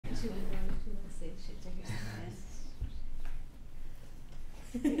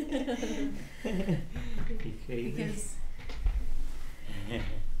You crazy? Because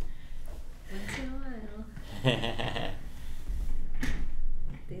once in a while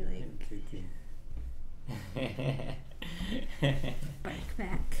they like bark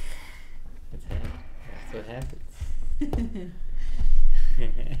back. That's what happens.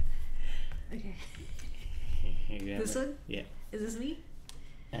 Okay. You This one? Yeah. Is this me?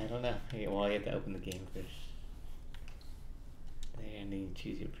 I don't know. Okay, well, you have to open the game first. There, and then you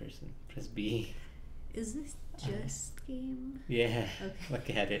choose your person. Press B. Is this just game? Yeah. Okay. Look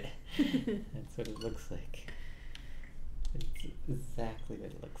at it. That's what it looks like. It's exactly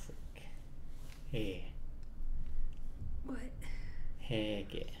what it looks like. Hey. What?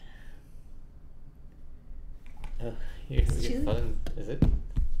 Heck yeah. Oh, here's your chilly. phone. Is it?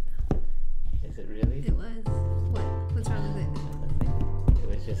 Is it really? It was. What? What's wrong with it? Nothing. It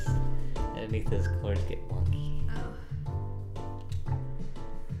was just underneath those cords get wonky. Oh.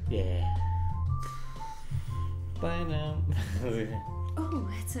 Yeah. Bye now. Oh,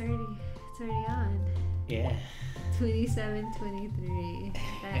 it's already on. Yeah. 27, 23.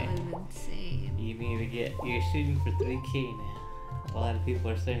 That was insane. You need to get. You're shooting for 3K now. A lot of people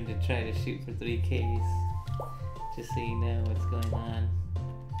are starting to try to shoot for 3Ks. Just so you know what's going on.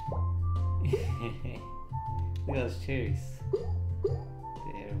 Look at those cherries.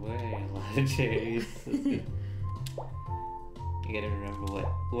 There were a lot of cherries. You gotta remember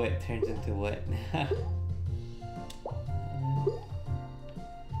what turns into what now.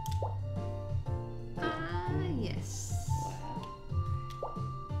 Yes.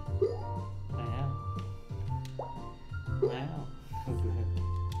 Wow. Wow.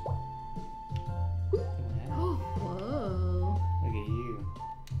 Oh, whoa. Look at you.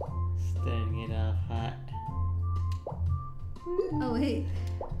 Starting it off hot. Oh, wait.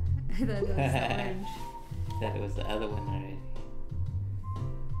 I thought it was the orange. Thought it was the other one already.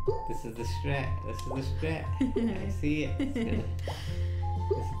 This is the strat. This is the strat. I see it. This is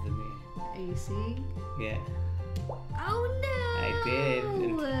the name. Are you seeing? Yeah. Oh, no. I did.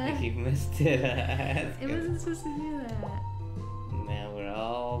 And you missed it. It wasn't supposed to do that. Now we're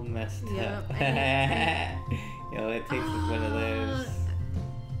all messed Yep, up. I You know, it takes one of those.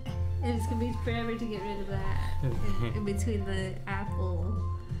 It's gonna be forever to get rid of that. In between the apple.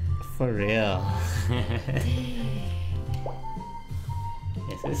 For real.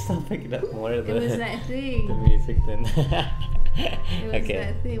 Yes, it's still picking up more of It was that thing. the music than. It was Okay.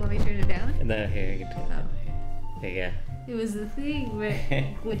 that thing. Want me to turn it down? No, here, you can turn it down. There you go. It was the thing where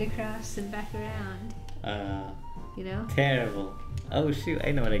it went across and back around. You know? Terrible. Oh shoot,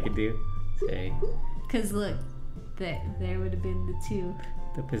 I know what I could do. Sorry. Cause look, there would have been the two.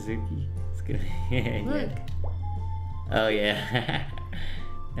 The Pazuki. It's good. Yeah. Look. Oh yeah.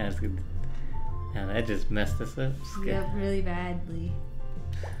 That's good. Now that just messed us up. It's good. Yep, really badly.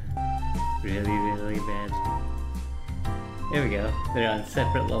 Really, really bad. There we go. They're on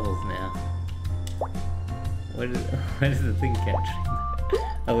separate levels now. What is the thing capturing?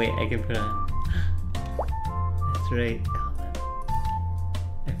 Oh wait, I can put on. That's right. Oh man.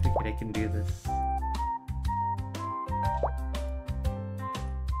 I figured I can do this.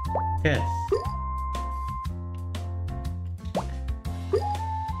 Yes.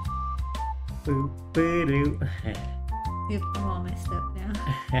 Boop, boo-doo. Yep, I'm all messed up now.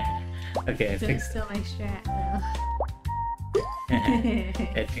 Okay, I So it's fixed still my strat though.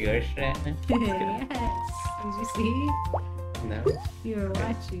 That's your strat now? Yes. Did you see? No? You were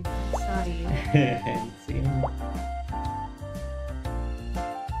watching. I saw you. See?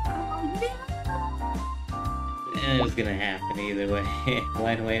 Oh no! It was gonna happen either way.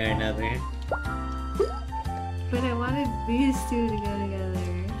 One way or another. But I wanted these two to go together.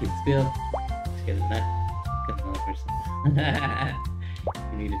 It's still. Just get a nut. Come over something.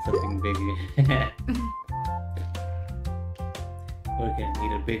 You needed something bigger. We're gonna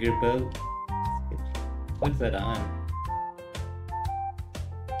need a bigger boat. What's that on?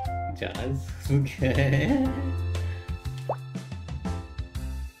 Jaws? Okay.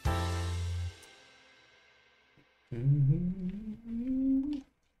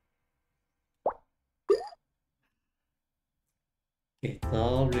 It's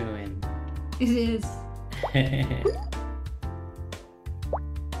all ruined. It is.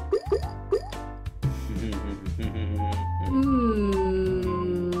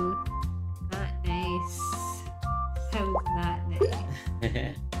 Ooh. Not nice. That was not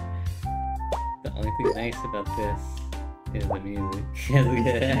nice. The only thing nice about this is the music. Here we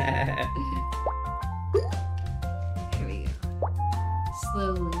go.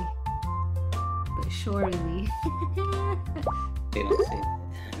 Slowly. But surely. They don't say that.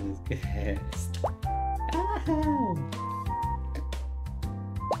 It was good. Oh.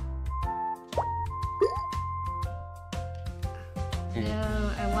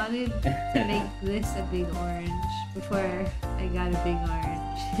 No, I wanted to make this a big orange before I got a big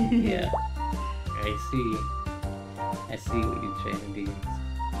orange. Yeah. I see. I see what you're trying to do.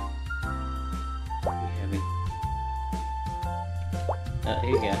 We have it. Oh,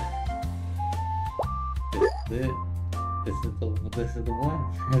 here you go. This is the one.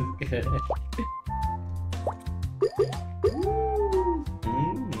 That's good.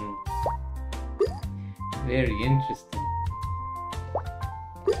 Very interesting.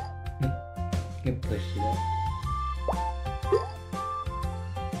 You can push it up.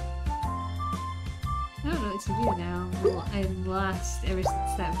 I don't know what to do now. Well, I'm lost ever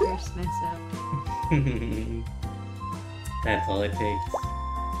since that first mess up. That's all it takes.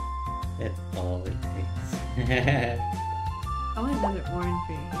 That's all it takes. I want another orange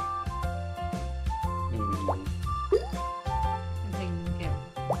ring. I think get.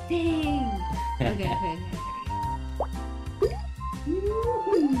 Dang! Okay.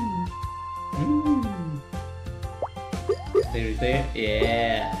 There?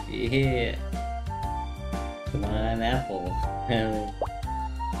 Yeah, yeah. Come on, apple.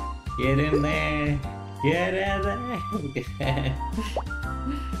 Get in there. Get in there.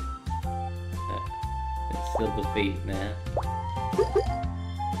 It's still the fate now.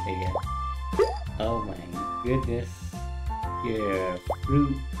 There you go. Oh my goodness. Your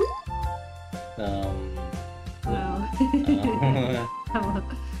fruit. Wow.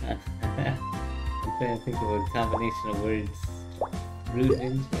 I'm trying to think of a combination of words. Root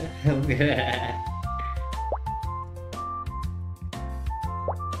ninja.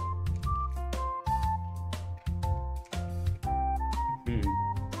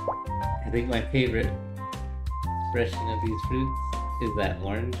 I think my favorite expression of these fruits is that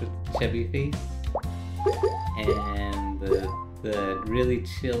orange with the chubby face and the really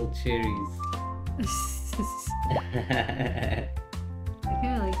chill cherries. I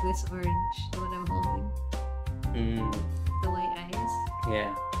kind of like this orange, the one I'm holding. The white eyes.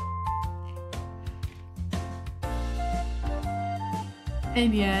 Yeah.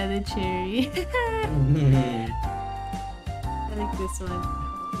 And yeah, the cherry. I like this one.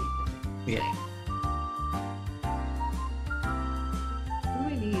 Yeah. What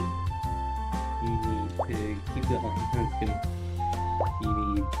do I need? You need to keep going. You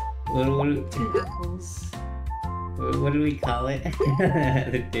need... What 2 apples. What do we call it? The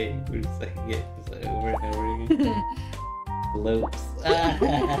other day, we're just like, yeah, just like over and over again. Lopes. Got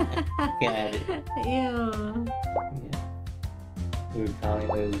it. Ew. Yeah. We were calling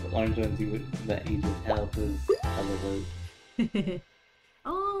those orange ones that you just held as lopes.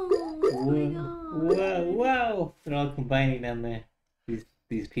 Oh my god. Whoa! They're all combining down there.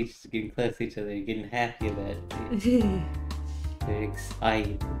 These peaches are getting close to each other. You're getting happy about it. They're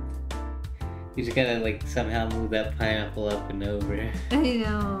excited. You just gotta like somehow move that pineapple up and over. I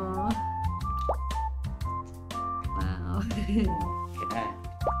know. Wow. Yeah.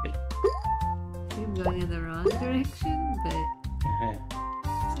 I'm going in the wrong direction, but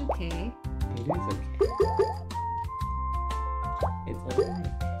it's okay. It is okay. It's alright.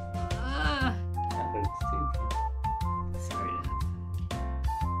 Ah, That works too. sort of.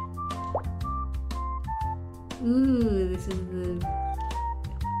 Ooh, this is the.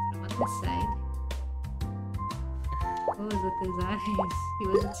 I'm on this side. What was with his eyes? He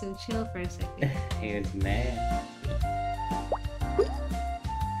wasn't so chill for a second. He was mad.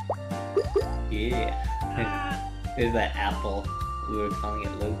 Yeah. There's that apple. We were calling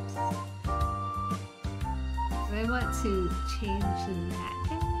it lopes. Do I want to change that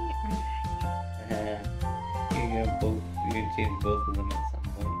guy or that guy? You're gonna change both of them at some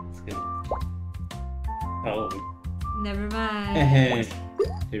point. It's good. Oh. Never mind.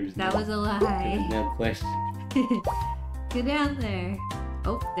 There's That no, was a there's lie. no question. Go down there.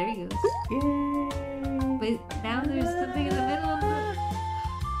 Oh, there he goes. Yay! But now there's something in the middle.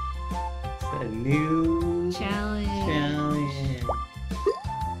 It's a new Challenge. challenge.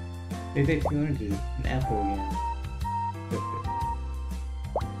 There's actually oranges. An apple again.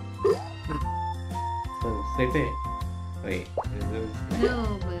 So, right there. Wait, is those... No,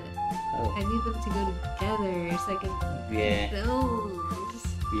 but Oh, I need them to go together so I can yeah, get those.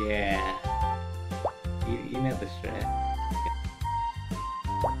 yeah. You know the strat.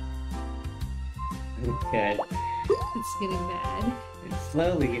 Okay. It's getting bad. It's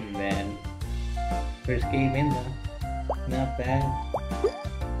slowly getting bad. First game in though. Not bad.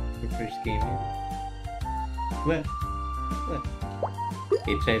 For first game in. What?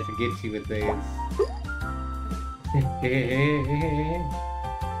 It tries to get you with those.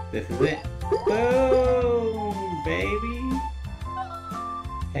 This is it. Boom! Baby!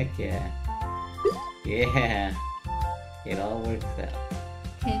 Heck yeah. Yeah. It all works out.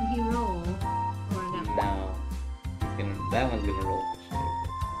 Can he roll? Or no? No. That one's gonna roll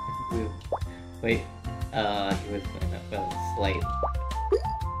for sure. Wait. He was going up well, slightly.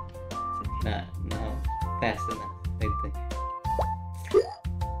 No, fast enough. Right there.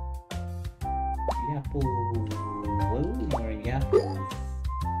 Yapple. Whoa, more yapples.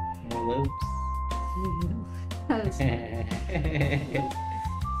 More lopes.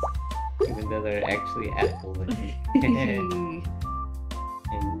 Even though they're actually apples.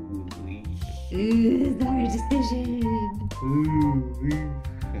 Ooh, the hard decision.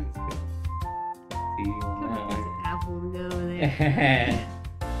 Apple to go there.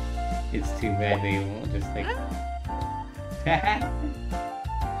 It's too bad they won't just like.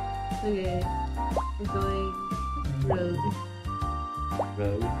 Okay, we're going rogue.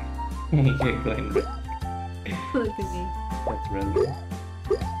 Rogue? You're going rogue. Look at me. That's rogue.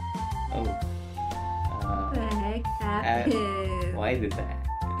 Oh. What the heck happened? Why did that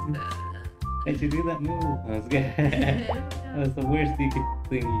happen? How'd you do that move? That was good. That was the worst thing you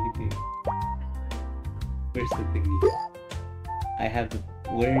could do. Worst thing you could do. I have the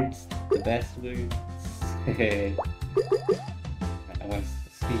words, the best words. I want to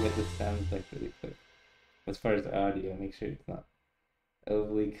see what this sounds like really quick. As far as the audio, make sure it's not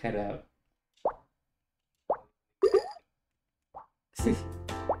overly cut out. Do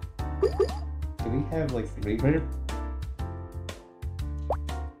we have like reverb?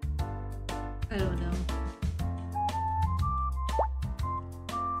 I don't know.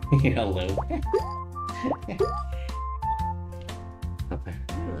 Hello.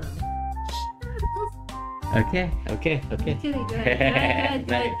 Okay. Okay, go ahead. Go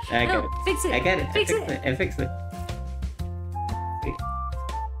ahead. I got it. Fix it. I got it. Fix it. I fixed it.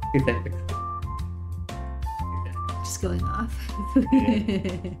 Just going off.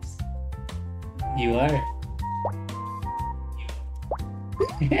 You are.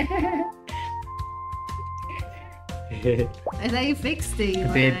 I thought you fixed it. You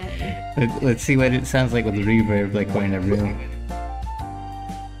did. Let's see what it sounds like with the reverb, like we're in a room.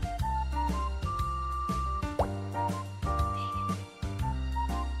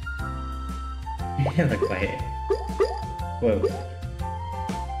 Look quiet. Whoa.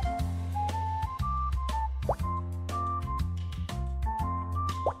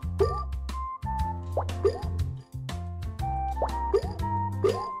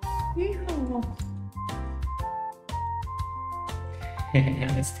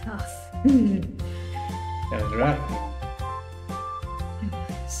 That was tough. That was rough.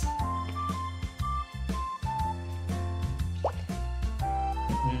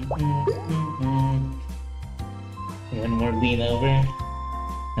 One more lean over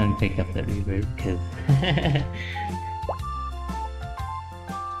and pick up the reverb because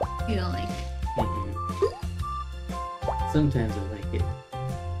You don't like it. Sometimes I like it,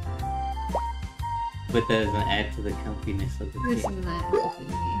 but that doesn't add to the comfiness of the This is thing. not helping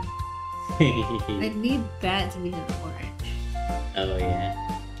me. I need that to be an orange. Oh yeah,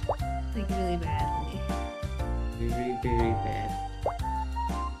 Like really badly. very very bad.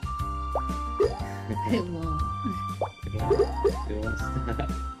 It won't. It won't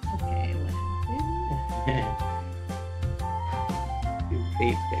stop. Okay, what happened? Your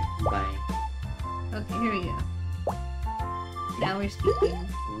face got combined. Okay, here we go. Now we're speaking.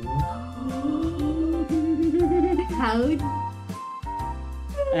 How?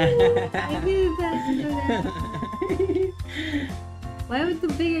 I knew that to go down. Why would the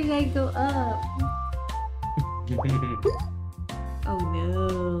bigger guy go up? Oh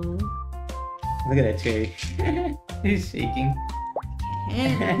no. Look at that cherry. He's shaking.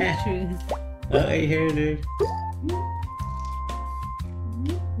 Can't know the truth. Oh, I heard it.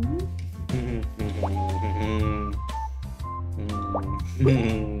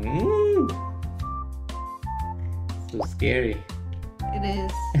 So scary. It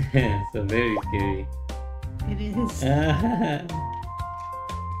is. So very scary. It is.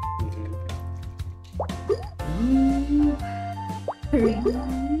 Hurry.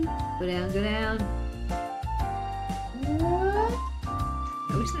 Go down, go down.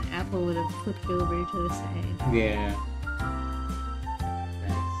 I wish that apple would have flipped over to the side. Yeah.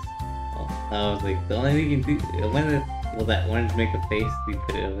 Nice. Oh, I was like, the only thing you can do, will that orange make a face? We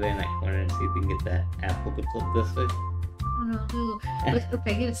put it over there in that corner and see if we can get that apple to flip this way. Oh no. Look, if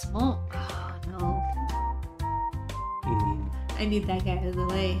I get a small. Oh no. I need that guy out of the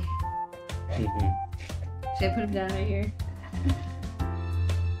way. Should I put him down right here?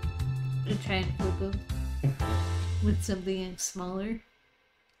 And try and flip him with something smaller?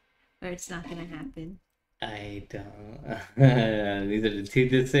 Or it's not gonna happen. I don't. These are the two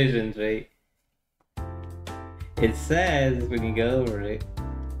decisions, right? It says when you go over it.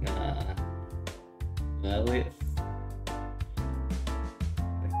 Well, it's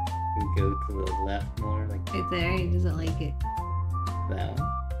you go to the left more, like Right there, he doesn't like it. that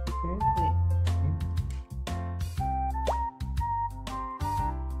one. Okay.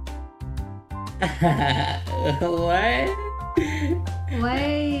 What?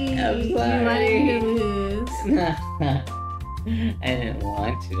 Why? I'm You sorry. wanted me to lose. I didn't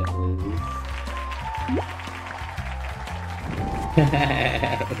want you to lose.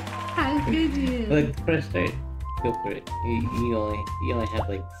 How could you? Look, first start. Go for it. You only have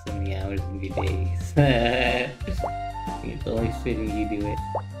like so many hours in your days. It's only fitting you do it.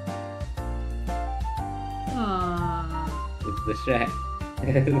 Aww. It's the track.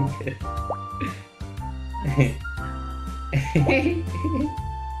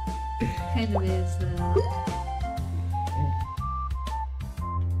 Kind of is though.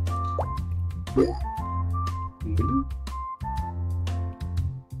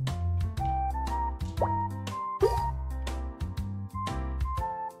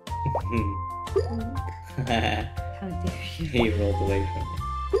 How dare you? He rolled away from it.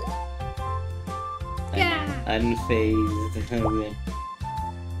 Yeah. Unfazed.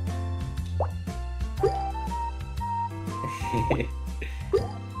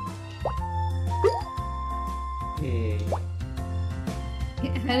 Yay.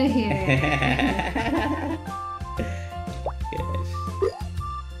 Get out of here. Gosh.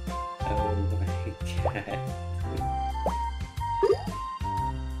 Oh my god.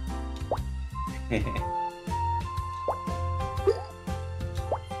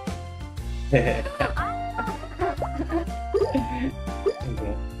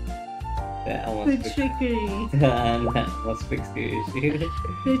 That almost The trickery. that almost fixed your issue.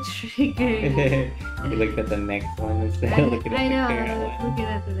 The trickery. You looked at the next one instead of looking at I the know, I current was one. looking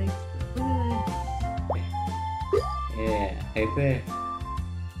at the next one. Yeah, right there.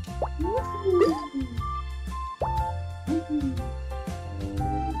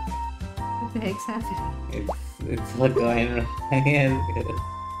 What the heck's happening? It's what going wrong. Yeah, it's good.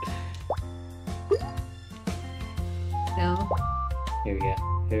 No. Here we go.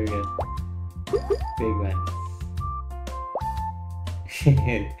 Here we go. Big one.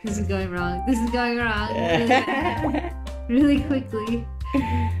 This is going wrong. This is going wrong. Really quickly.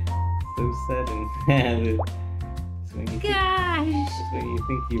 So sudden. It's when you think, Gosh! it's when you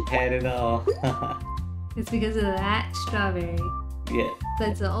think you've had it all. It's because of that strawberry. Yeah,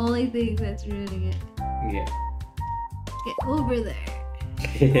 That's the only thing that's ruining it. yeah. Get over there.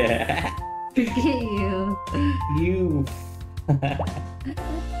 Yeah. Forget you. You.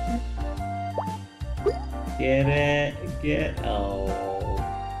 Get it? Get. Oh.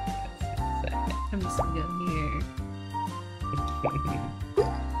 That's sad. I'm just gonna go here.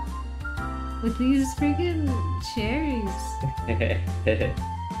 With these freaking cherries.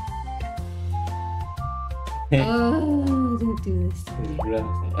 Oh, don't do this to me.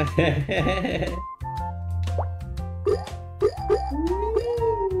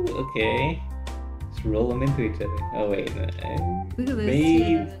 Okay. Just roll them into each other. Oh wait. No. Look at this.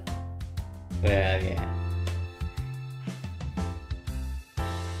 Babe. Well, yeah.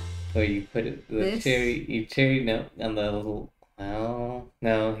 Or you put it, the cherry note on the little. Well,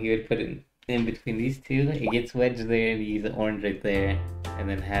 no, you would put it in between these two. It gets wedged there, and you use the orange right there, and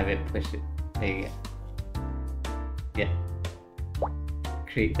then have it push it. There you go. Yeah.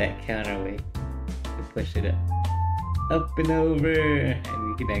 Create that counterweight to push it up. Up and over! And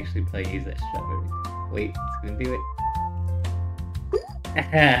you can actually probably use that strawberry. Wait, it's gonna do it.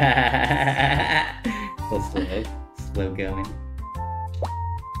 Well, slow going.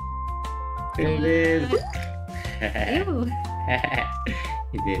 There it is! Ew.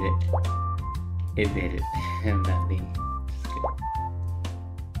 You did it. It did it. Not me.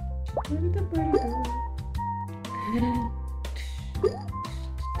 Just kidding.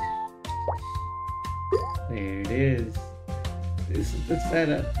 There it is. This is the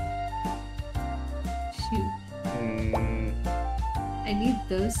setup. Shoot. I need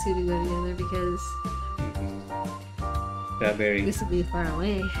those two to go together because Strawberry. this will be far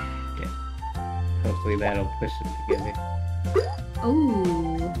away. Yeah. Hopefully that'll push them together.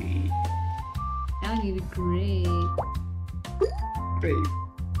 Oh, The now I need a grape. grape.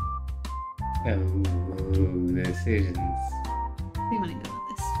 Oh, decisions. We want to go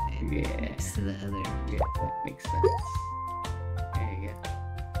this way. Yeah. Next to the other. Yeah, that makes sense. There you go.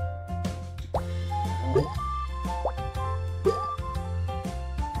 Oh.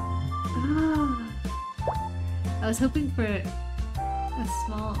 Ah. I was hoping for a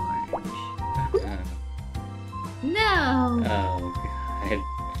small orange. No! Oh god.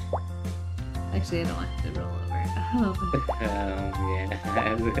 Actually, I don't want to roll over. Oh. Yeah.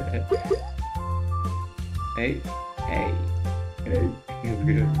 Hey, hey.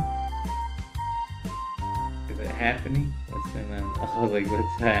 Is it happening? What's going on? Oh, like,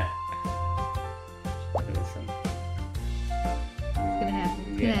 what's that? There was some... It's gonna happen.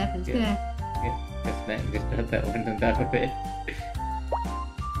 It's gonna happen. It's gonna happen. Yeah, that's that. Just drop that one on top of it.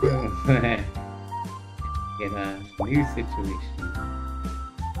 Get a new situation.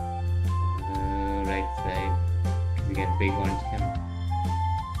 Right side. Because you get a big orange camera.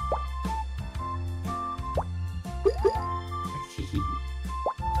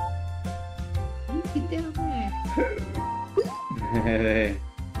 Get down there.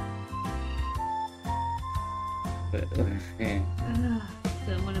 But,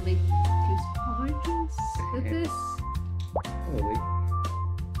 So I want to make 2 small oranges with this. holy.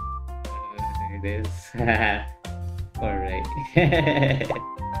 There it is. Alright.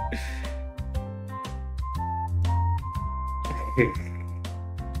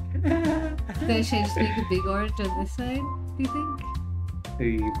 Should I just make a big orange on this side, do you think? So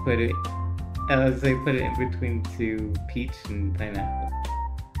you put it, I would say put it in between 2 peach and pineapple.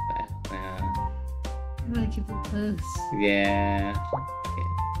 But, I want to keep them close. yeah.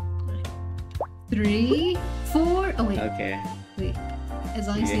 3, 4. Oh, wait. Okay. Wait. As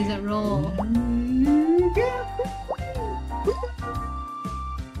long as he doesn't roll.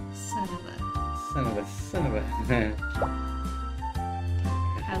 Son of a. Son of a.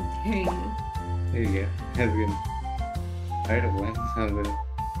 How dare you? There you go. That's good. Part of one. So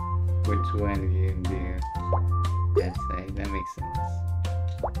which one do you do? That side. That makes sense.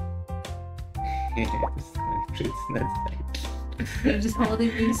 It's not side. They're just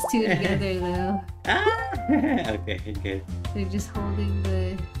holding these 2 together, though. Okay, good. They're just holding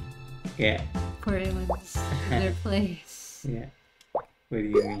the Yeah. ones in their place. Yeah. What do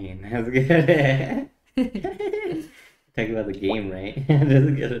you mean? That's good. Talk about the game, right?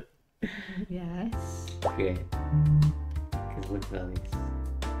 That's good. Yes. Good. Because look at all these.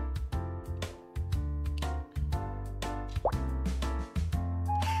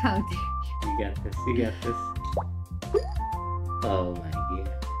 How dare you? You got this. You got this. Oh my god.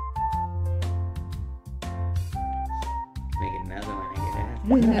 Make another one,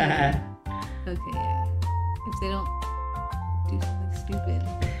 I guess. Okay, yeah. If they don't do something stupid.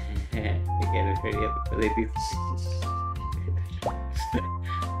 They gotta hurry up before they do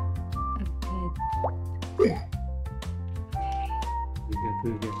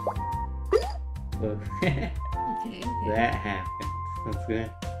Oh. Okay. That happened. That's good.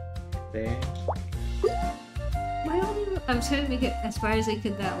 There. Why don't you... I'm trying to make it as far as I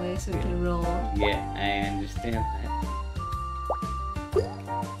could that way so it can roll. Yeah, I understand that.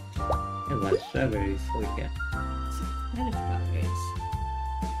 I want strawberries, Suika. Kind of strawberries.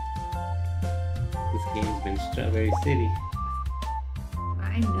 This game's been Strawberry City.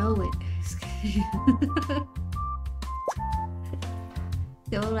 I know it.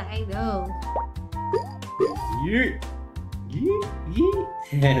 Don't I know? Yeet! Yeet! Yeet!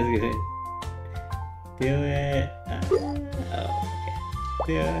 That's good. Do it! Oh,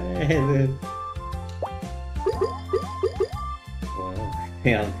 okay. Do it! Whoa,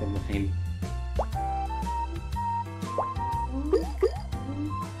 they all combined.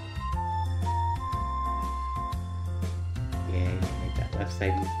 Yeah, you make that left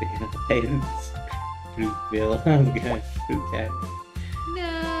side mistake. Fruit bill. I'm gonna fruit cat.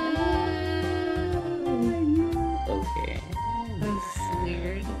 No! Okay. That's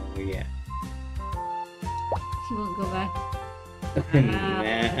weird. Yeah. He won't go back.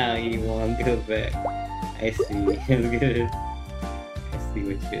 Now you won't go back. I see. It's good. I see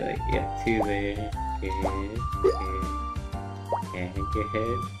what you like. Yeah, 2 there. Good. Good. Yeah,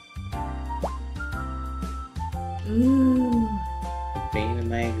 good. Ooh. The bane of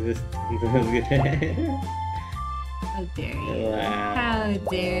my existence. How dare you? Wow. How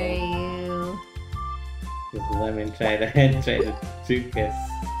dare you? This lemon try to juke us.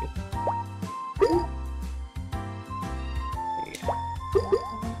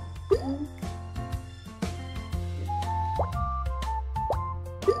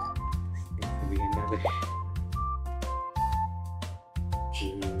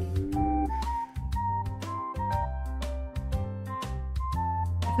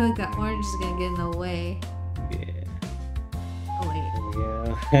 I feel like that orange is gonna get in the way. Yeah. Oh wait. There we go.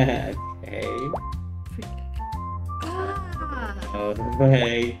 Okay. Ah! Oh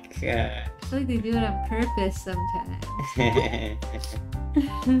my god. I feel like they do it on purpose sometimes.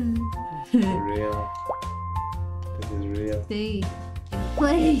 Real. This is real. Stay in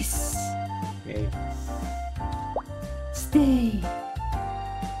place. Okay. Stay.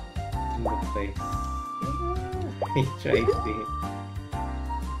 In the place. He tried to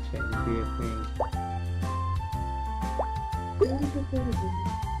do a thing.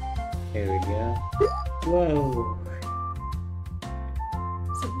 There we go. Whoa!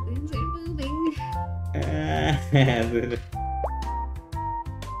 Some things are moving. I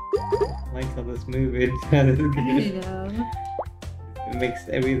like how this moving. That is I good. know. It makes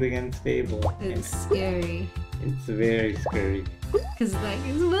everything unstable. It's scary. It's very scary. Because the thing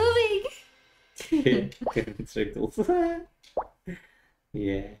is moving. In circles.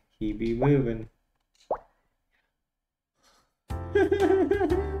 Yeah, he be moving.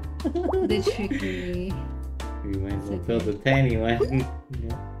 The trickery. We might as well build a tiny one.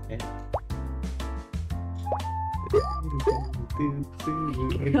 Yeah.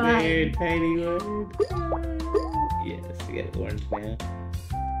 Okay, tiny one. Yes, we got orange now.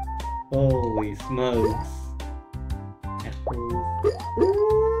 Holy smokes. Apples.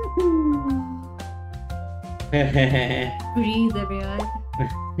 Breathe, everyone.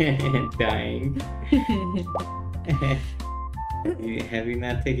 Dying. Have you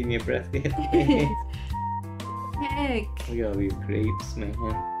not taken your breath yet? Heck. Look at all these grapes, man.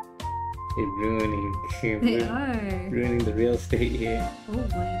 They're ruining. They are. Ruining the real estate here. Oh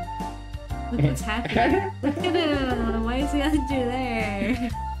my. Look what's happening. Look at him. Why is he under there?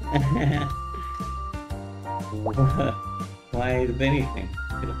 Why is anything?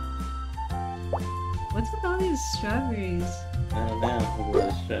 What's with all these strawberries? I don't know. Look at all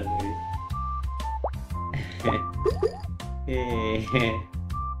the strawberries. Hey.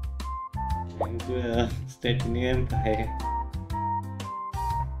 Might as well start a new empire.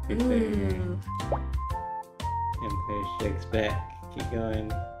 Good there. Ooh. Empire Strikes Back. Keep going.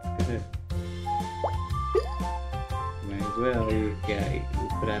 Good. Might as well. You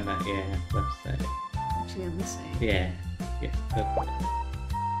put on that, left side. Actually, on this side. Yeah. Left side.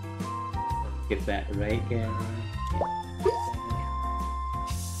 Get that right, guys.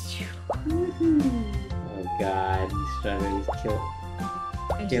 Oh god, these strawberries kill.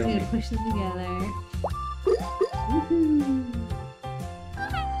 I'm just Kill gonna me. push them together.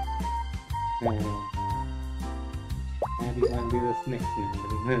 How do you want to do this next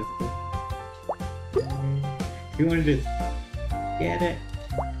one? You want to just get it?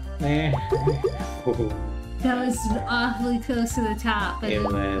 There. Oh, That was awfully close to the top. I It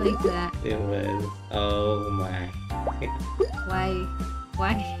didn't was. like that. it was. Oh my.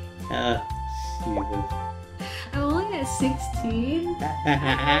 Why? Oh, Jesus. I'm only at 16.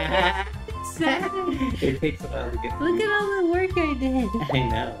 Seven. It takes a while to get Look through. at all the work I did. I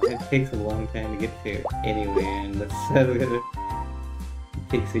know, it takes a long time to get to anywhere, and that's it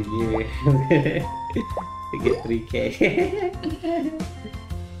takes a year to get 3K.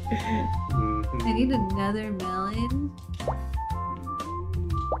 I need another melon.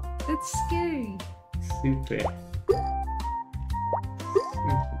 That's scary. Super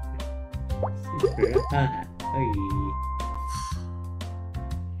hot. Oy.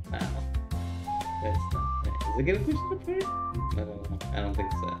 Wow. That's not nice. Is it gonna push it apart? No, I don't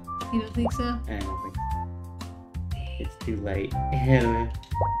think so. You don't think so? I don't think so. It's too light. Is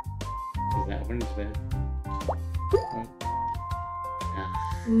that orange then?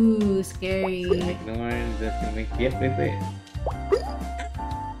 Ah, Ooh, scary. orange, that's gonna make yep, right there.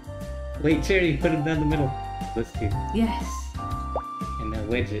 Wait, Cherry, put it down the middle. Those two. Yes. And now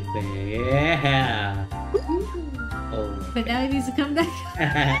wedge it there. Yeah! Oh. But now it needs to come back.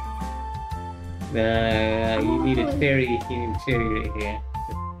 You need a cherry. You need a cherry right here.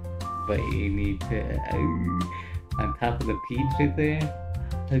 But you need to on top of the peach right there.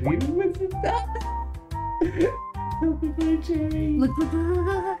 Have you missed it? Help me find cherry. Look.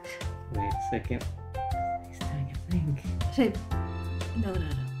 Wait a second. He's doing a thing. Should No.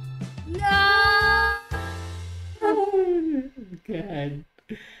 Oh god.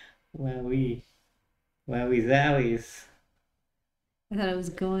 Wowie. Wowie zowies. I thought it was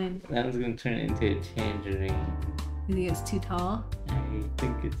going. That one's gonna turn into a tangerine. You think it's too tall? I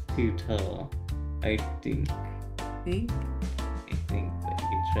think it's too tall. I think, Think? but you can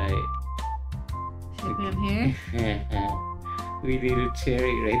try it. Should I put him here? We need a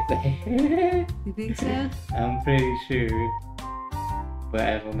cherry right there. You think so? I'm pretty sure. But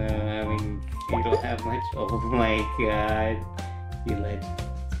I don't know, I mean, you don't have much. Oh my god. You legend.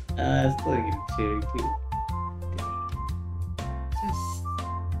 Still get a cherry too. Just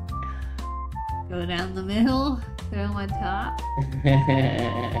go down the middle, throw him on top.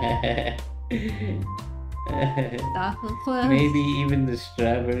 Awful close. Maybe even the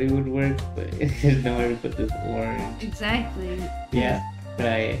strawberry would work, but there's nowhere to put this orange. Exactly. Yeah,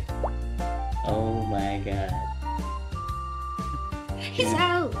 try it. Oh my god. He's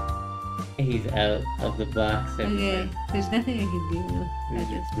out! He's out of the box. Okay, there's nothing I can do.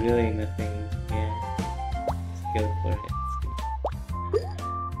 There's really nothing. Yeah. Just go for it.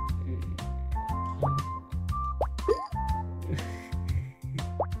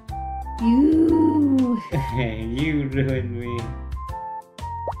 You. You ruined me.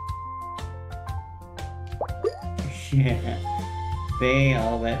 Yeah. Dang,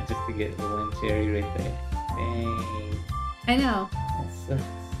 all that just to get the one cherry right there. Dang. I know. That sucks.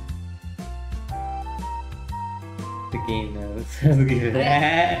 The game knows how to get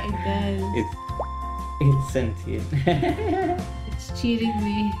that. It does. It's sentient. It's cheating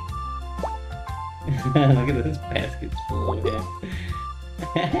me. Look at this basket's full of it.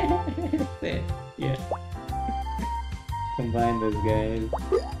 There, yeah. Combine those guys.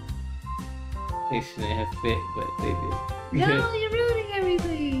 They shouldn't have fit, but they did. No, you're ruining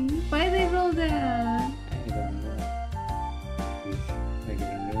everything. Why they roll down? I don't know. They're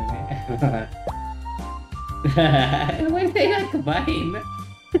gonna ruin it. Why did they not combine?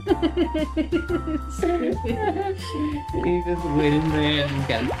 He just went in there and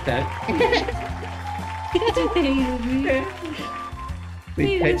got stuck.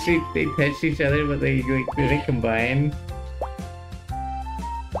 They touched each other, but they like didn't combine.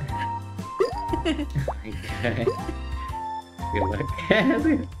 Oh my god. Good luck.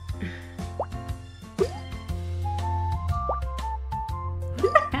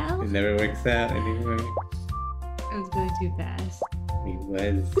 Hell? It never works out anymore. I was going too fast. He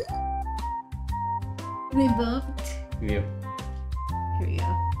was. They bumped. Yep. Here we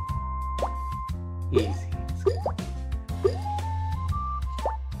go. Easy.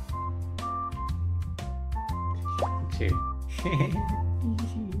 Cheers.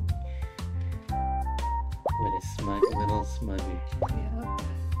 What a smug little smugger. Yep.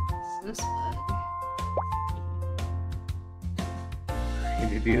 So smug. Did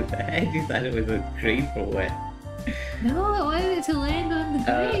you do that? I just thought it was a grape or what? No, I wanted it to land on the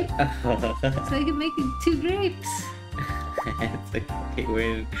grape. So I could make it 2 grapes. It's like, okay,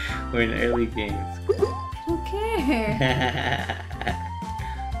 we're in early games. I don't care.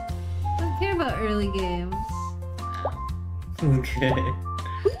 I don't care about early games. Okay.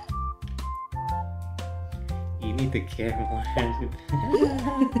 You need to care more.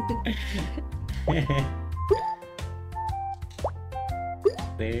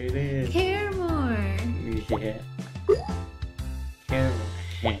 There it is. Care more. Yeah. Care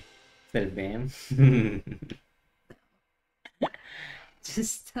more. Is that a bam?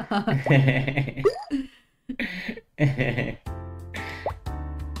 Just stop.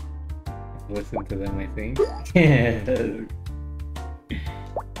 Listen to them, I think.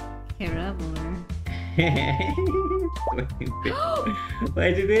 Care up more.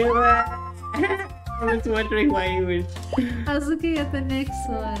 Why'd you do that? I was wondering why you were... I was looking at the next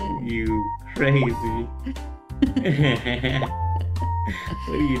one. You crazy.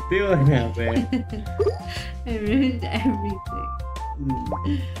 What are you doing out there? I ruined everything.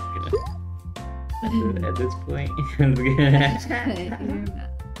 At this point, Shut your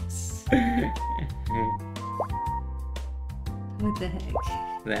mouse. What the heck?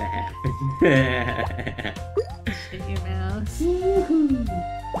 That happened. Shut your mouse.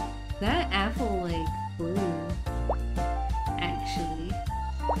 That apple like flew. Actually.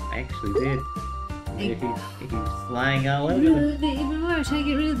 Actually did. Like, He's flying all over. Even more, I'm trying to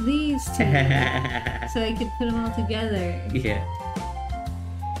get rid of these two. So I can put them all together. Yeah.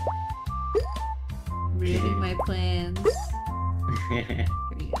 Ruining my plans. Here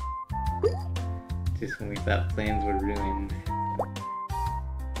we go. Just when we thought plans were ruined.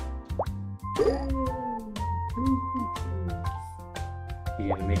 You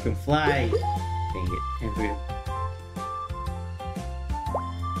gotta make them fly. Dang it. Keep going.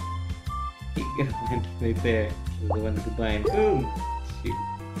 Right there. The one to combine. Boom! Shoot.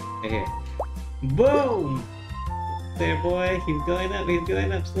 Right here. Boom! There, boy. He's going up. He's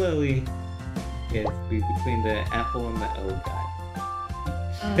going up slowly. Yes, between the apple and the... Oh, God.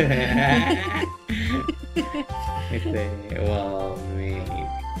 Right there. Well, maybe.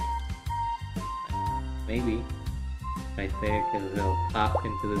 Maybe. Right there, because it'll pop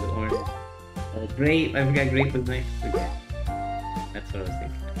into the orange. Oh, grape! I forgot grape was next. Okay. That's what I was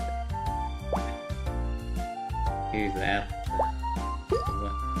thinking. Here's the apple.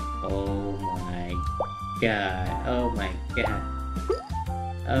 Oh my god. Oh my god.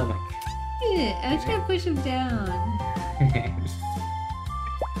 Oh my god. Yeah, I was trying to push him down.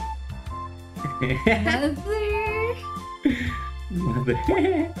 Mother. Mother.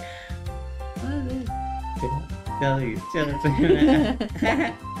 Mother. Tell you, I'm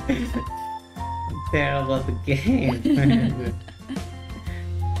terrible at the game.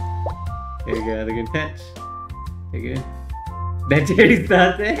 There you go, they're gonna touch. There you go. That cherry's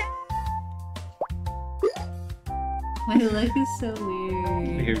not there. My luck is so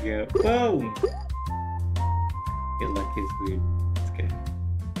weird. Here we go. Boom! Your luck is weird. It's good.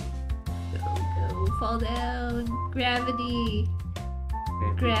 Go, fall down. Gravity.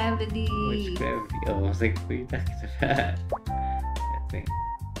 Gravity. Which gravity? Oh, I was like, what are you talking about? That thing.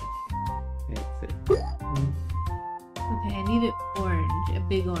 That's it. Okay, I need an orange. A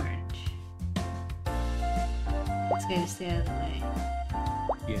big orange. It's gotta stay out of the way.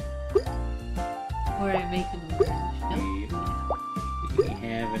 Yeah. Or I make an orange. Nope. We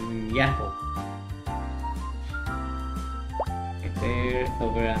have an apple. Right there,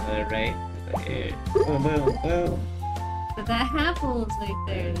 over on the right. There. Boom, boom, boom. But that apple's right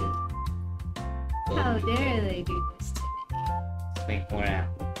there. How dare they do this to me? Let's make more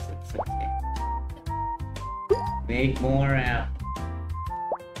apples. It's okay. Make more apples.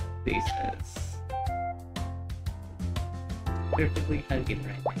 Pieces. Perfectly hugging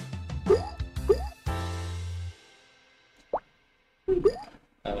right now.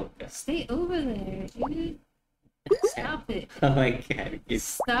 Oh, God. Stay over there, dude. Stop it. Oh my God.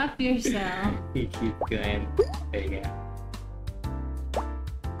 Stop yourself. You keep going. There you go.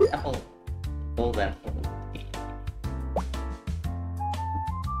 Apple. Hold apple.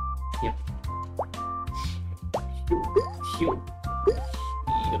 Yep. Shoot.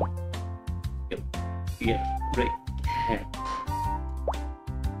 Yep. Yeah, right.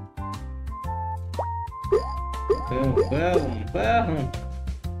 Boom, boom, boom.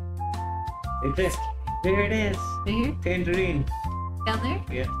 There it is. Right here? Tangerine. Down there?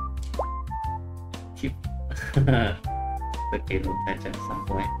 Yeah. Keep. Okay, we'll touch at some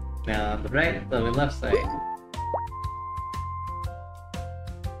point. Now on the right, on the left side.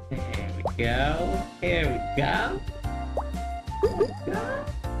 There we go. Here we go.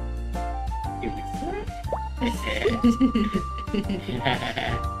 Here we go.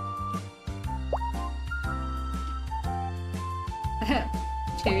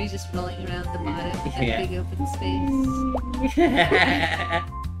 Cherry's just rolling around the bottom with that Yeah. big open space.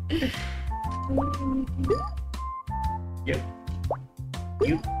 Yep.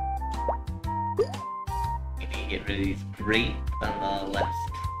 You. You need to get rid of these grapes on the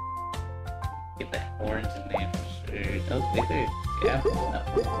left. Get that orange in there for sure. Oh, wait there. Yeah,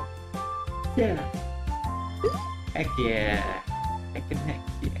 apple. Yeah. Heck yeah. Heck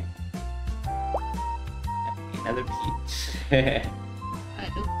yeah. Another peach.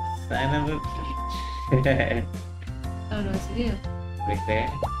 Son of a peach. I don't know what to do. Right there.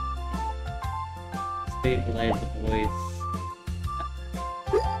 Stabilize the boys.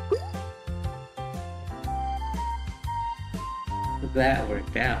 That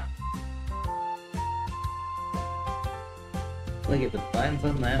worked out. Look at the buttons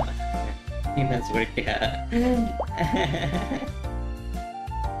on that one. I think that's worked out.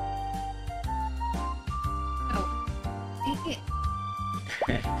 Oh. Dang it.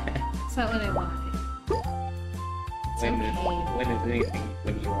 That's not what I wanted. It's when, okay. when is anything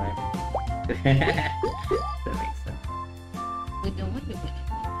when you want? That makes sense. When no one would win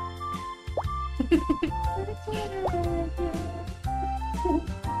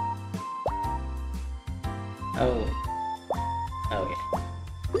Oh. Oh yeah.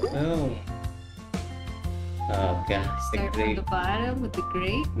 Boom. Oh gosh, the Start from grape. the bottom with the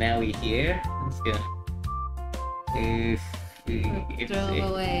grape. Now we here. Let's go. Throw them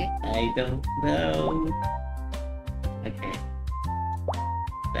away. I don't know. Okay.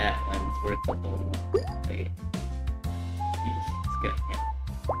 That one's workable. Okay. Let's go.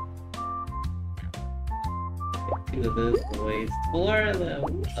 Get 2 of those boys. 4 of them.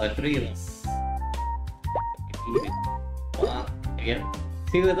 Oh, 3 of them. Well, there you go.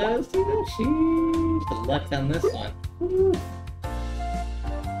 2 of those. 2 of those. Sheesh. Good luck on this one. Woo.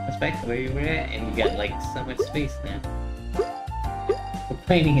 That's back to where you were at, and you got like so much space now.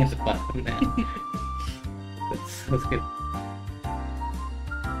 Complaining at the bottom now. That's good.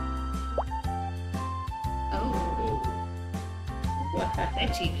 Oh, What?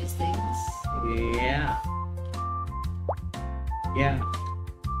 that changes things. Yeah. Yeah.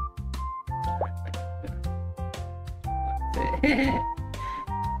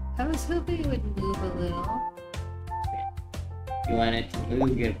 I was hoping it would move a little. You want it to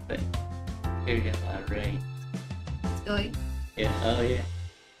move good, but here you go, alright. It's going. Yeah, oh yeah.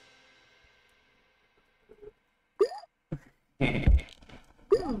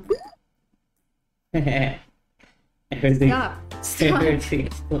 Everything, Stop.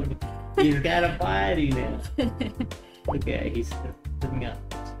 everything's going. He's got a body now. Look at it, he's sitting up.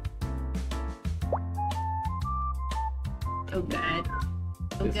 Oh god.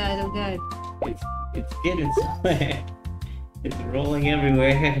 Oh god, oh god. It's getting somewhere. It's rolling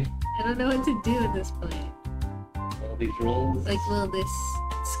everywhere. I don't know what to do with this plant. All these rolls. Like, will this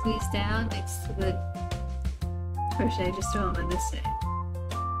squeeze down next to the... Or should I just throw them on this side?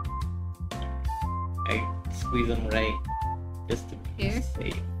 I squeeze them right just to be Here?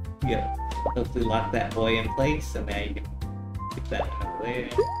 safe. Yeah. Hopefully lock that boy in place, so now you can get that one over there.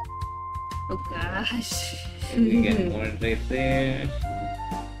 Oh gosh. And we got an orange right there.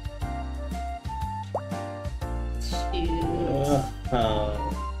 Shoot. Oh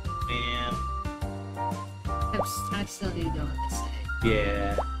man. I still need to go on this side.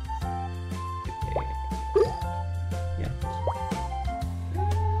 Yeah. Yeah.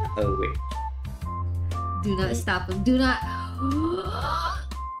 Oh wait. Do not stop him. Do not.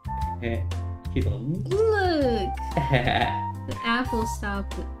 He's all, Look! The apple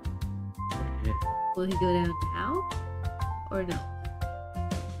stopped. Will he go down now? Or no?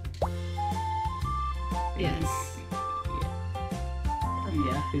 Yes.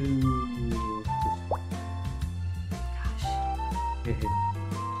 Yahoo! Gosh.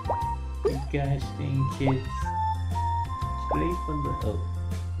 Gosh dang kids. Scrape on the... Oh.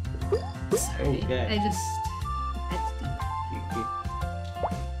 Sorry. Oh, God. I just had to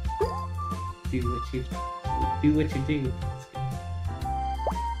do that. Do what you do.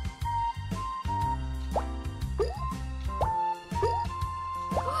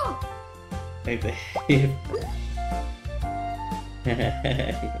 Like the hip.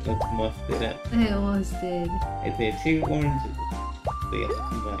 Let's muff it up. I almost did. Right there, 2 oranges.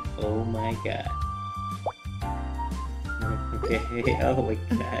 Oh my god. Okay, oh my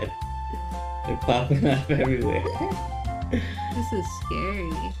god. They're popping up everywhere. This is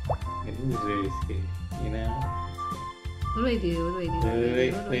scary. It is very scary, you know? What do I do? What do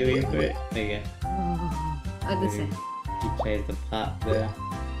I do? Wait. There you go. Oh, this side. He tries to pop the...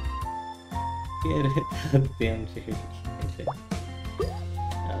 Get it. Damn cherry. Okay.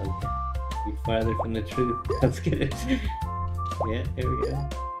 Be farther from the truth. Let's get it. Yeah, here we go.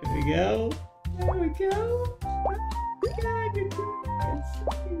 Here we go. There we go. Oh my god, you're doing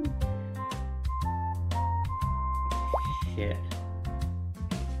it. Yeah.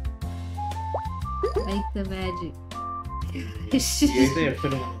 Make the magic. You're there,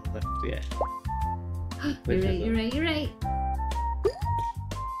 put him on the left, yeah. You're right.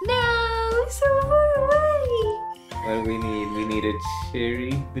 No, so far away. What do we need? We need a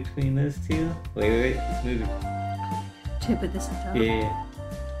cherry between those two? Wait, let's move it. Should I put this on top? Yeah.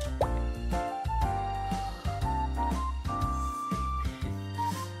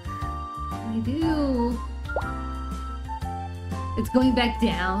 I do. It's going back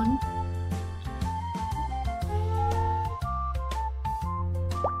down.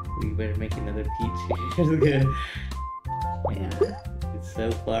 We better make another peach here. Yeah. It's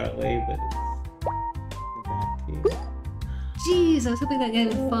so far away, but it's... Jeez, I was hoping that guy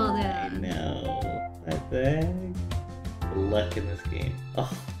would fall I down. know. What the heck? Luck in this game.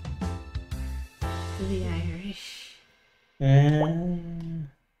 Oh. To the Irish.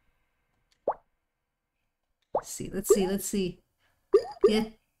 Let's see. Yeah.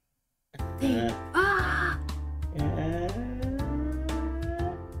 Ah!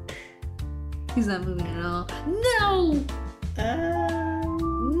 He's not moving at all. No!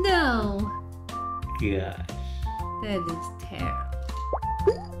 No! Gosh. That is terrible.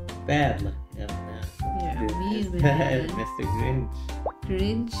 Bad luck. Oh, no. You're This mean, is man. Mr. Grinch.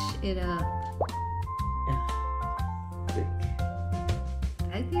 Grinch it up.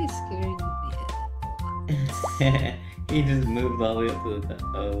 That guy's scaring me. He just moved all the way up to the top.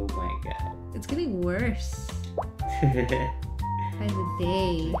 Oh my god. It's getting worse by the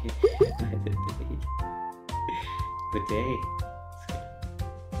day. The day.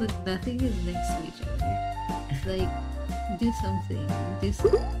 Look, nothing is next to each other. Like, do something. Do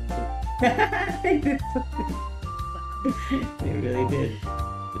something. They did something. They really did.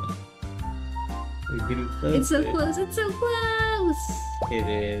 We're getting close. It's so close. It's so close. It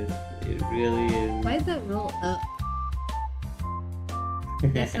is. It really is. Why'd that roll up?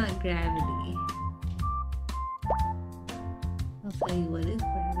 That's not gravity. I'll tell you what is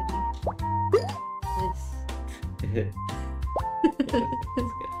gravity. This.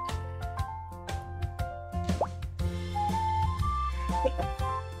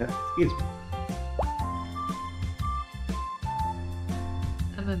 Excuse me.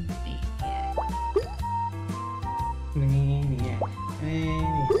 I'm a maniac. Maniac.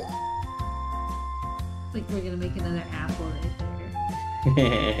 Like we're gonna make another apple right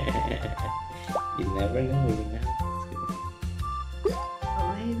You never know,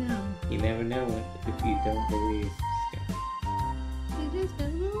 Oh, I know. You never know if you don't believe. You do. just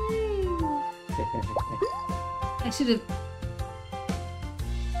been believe. I should have.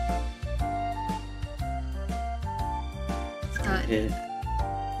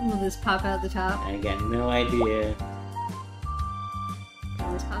 Will this pop out the top? I got no idea.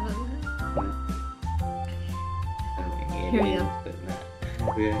 Will this pop out the top? Okay, Here we go. but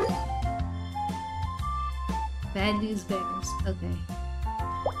not good. Bad news bears. Okay.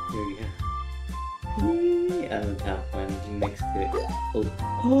 Here we go. Whee! On the top one, next to it.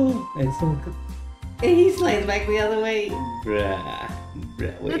 Oh, it's so good. And he slides back the other way. Bruh.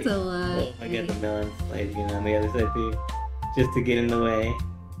 Wait. That's a lot. Oh, I got the melon sliding on the other side too. Just to get in the way.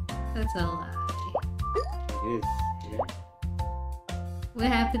 That's a lie. It is. Yeah. What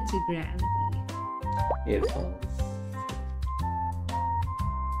happened to gravity? It falls.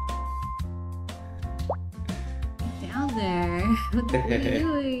 Get down there. What are you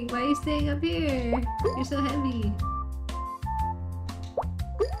doing? Why are you staying up here? You're so heavy.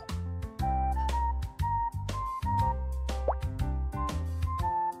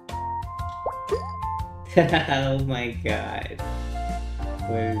 Oh my god.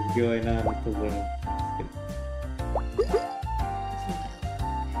 What is going on with the world?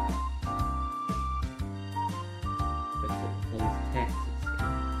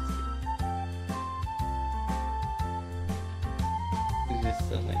 There's just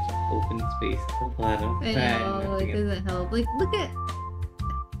so much open space at the bottom. I know, it doesn't help. Like, look at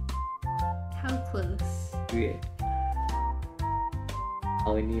how close. Yeah.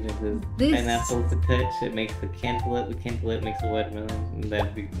 All we need is This- pineapple to touch. It makes the cantaloupe. The cantaloupe makes a watermelon. And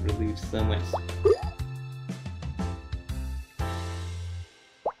that relieves so much.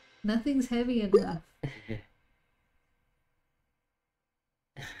 Nothing's heavy enough.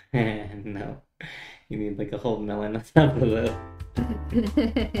 No. You need like a whole melon on top of that. Should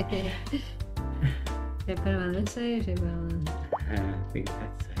I put them on this side or should I put them on this? I think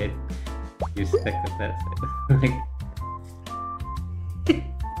that side. You're stuck with that side. Like,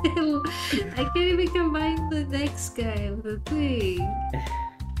 I can't even combine the next guy with the thing.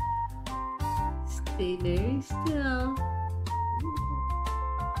 Stay very still.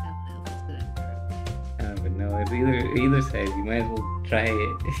 I don't know if it's gonna work. but no, it's either side. You might as well try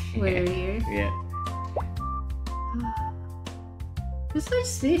it. Where, here? Yeah. There's so much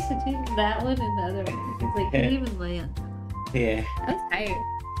space between that one and the other one. It's like, you can't even lay on top. Yeah. I'm tired.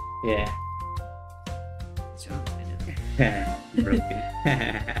 Yeah. What's wrong? I know. Broken.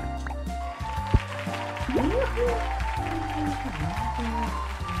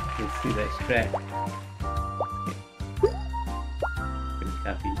 Let's see that strap. Good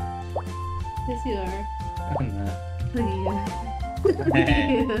copy. Yes, you are. I'm not. Look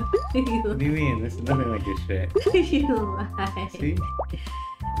at What do you mean? This is nothing like your strap. you lie. See?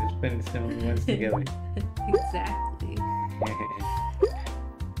 Just putting some ones together. Exactly.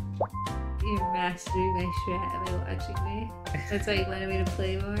 You're mastering my strap by watching me. That's why you wanted me to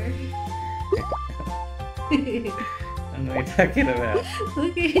play more. I don't know what you're talking about.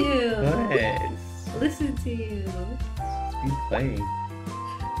 Look at you. What? Listen to you. Just be playing.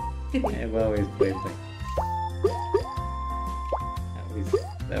 I've always played like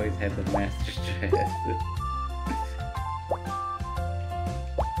I always had the master strap.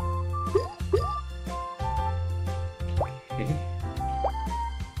 Okay.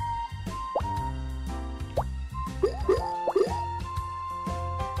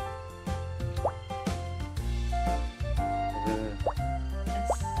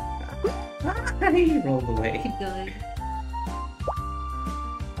 He rolled away. Keep going.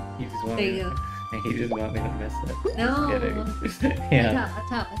 You just want There me you to, you just want me to mess up. No. Just kidding. Yeah. Up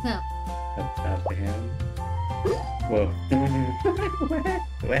top. Up top of him. Whoa.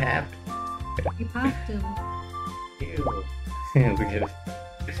 What happened? You popped him. Ew. Look at it.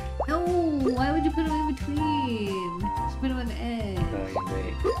 No, why would you put him in between? Just put him on the edge. Oh, you're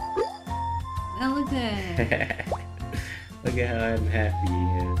right. Now look at that. Look at how unhappy he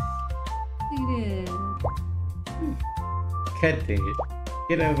is. Look at it. God dang it.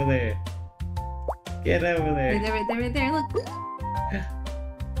 Get over there. Get over there. Right there, look.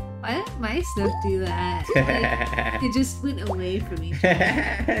 Why did my stuff do that? Like, it just went away from each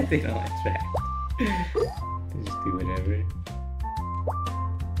other. They don't attract. They just do whatever.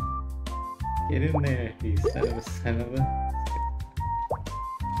 Get in there, you son of a son of a.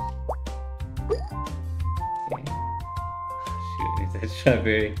 Okay. Shoot, is that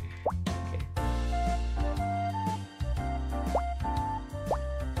strawberry? Okay.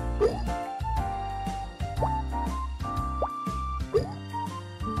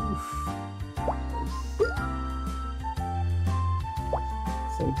 Oof.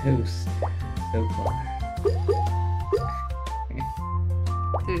 So toast. So far.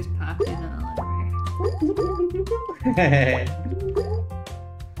 chocolate all over.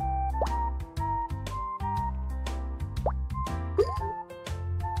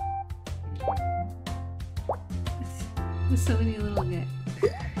 There's so many little guys.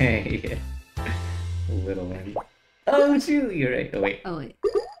 Yeah. Little one. Oh shoot, you're right. Oh wait. Oh wait.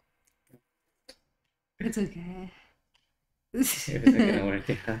 It's okay. It isn't gonna work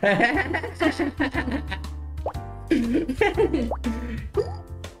out.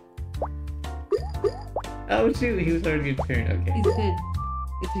 Oh shoot, he was already gonna turn. Okay. He's good.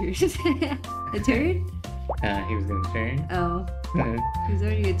 It's yours. A turn? He was gonna turn. Oh. He's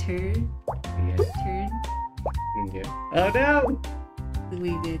already a turn. Yeah. Turn. Yeah. Oh no!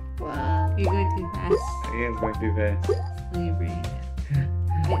 We did. Wow. You're going too fast. I am going too fast. Slow your brain. Yeah,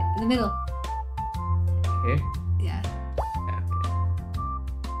 in the middle. Here? Yeah. Okay.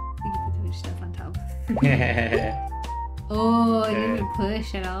 You get to push stuff on top. Yeah. Oh, I didn't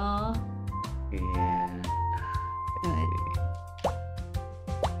push at all. Yeah.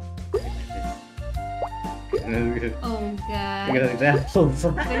 Good. Oh Look god. at the apples.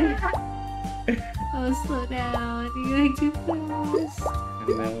 Oh, slow down. You're going too fast.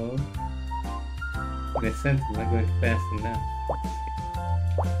 No. In a sense, I'm not going too fast enough.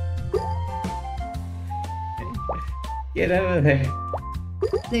 Get over there.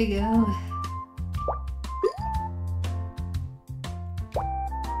 There you go.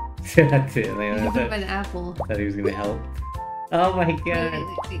 That's it, You man. can I put thought, an apple. thought he was gonna help. Oh my god.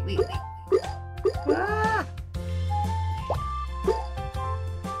 Wait. Ah!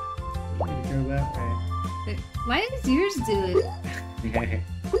 Go that way. Why does yours do it?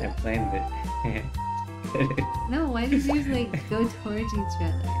 I planned it. No, why does yours like go towards each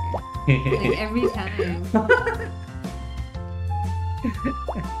other? Like every time.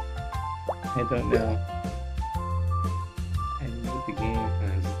 I don't know. I know the game.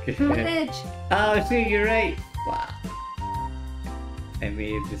 I'm just From the kidding. edge. Oh shoot, you're right. Wow. I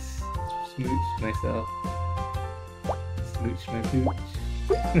may have just smooched myself. Smooch my pooch.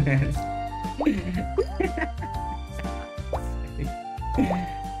 That's just...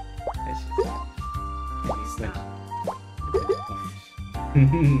 Stop. I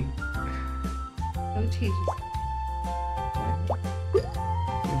Don't change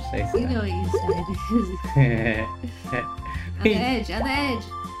need You know what you said. On the edge, on the edge.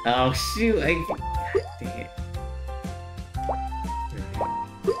 Oh shoot, God dang it.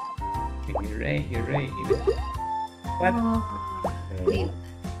 You're right. What? Oh. Wait,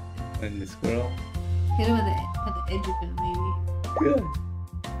 And the squirrel? hit him at the edge of him, maybe.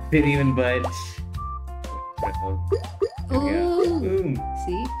 Didn't even budge. There we go. Ooh. Boom.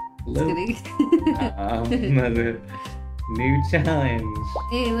 See? Just Look. kidding. Another new challenge.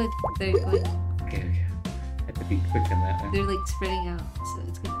 Hey, look, they're going. Okay. Have to be quick on that one. They're like spreading out, so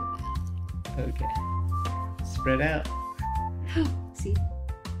it's gonna go Okay. Spread out. down. See?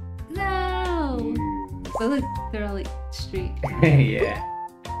 No! Ooh. But look, they're all like straight. Yeah.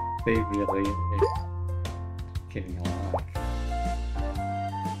 They really are getting along.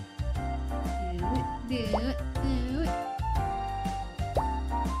 Do it.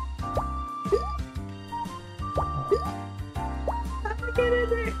 Get in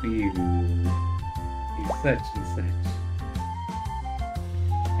there. He's such and such.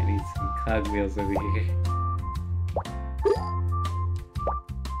 I need some cogwheels over here.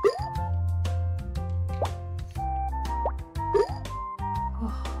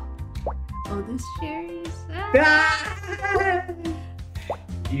 Oh, this cherries. Ah!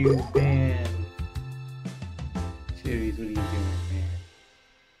 You man. Cherries, what are you doing, man?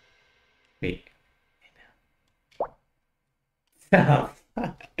 Wait. Oh,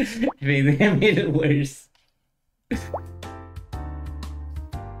 fuck. I mean, they made it worse. I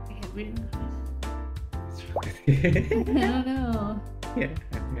have written Yeah. I don't know.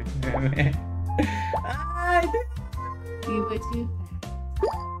 Ah, no. You went too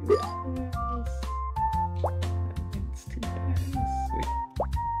It's too fast. Wait.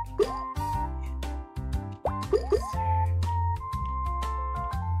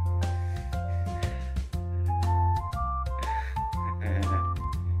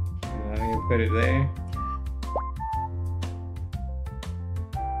 You want me to put it there?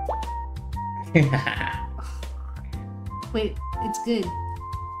 Wait, it's good.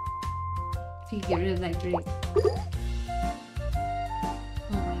 If you get rid of that grape. Oh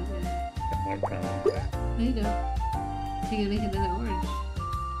my god. Got more problems with that. There you go. You can make another orange.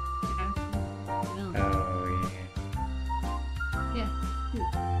 No. Oh, yeah. Yeah.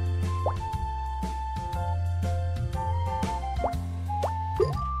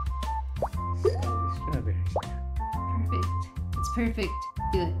 Strawberries. Perfect. It's perfect.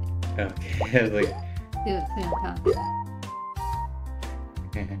 Do it. Okay, I was like, Do it on top of it.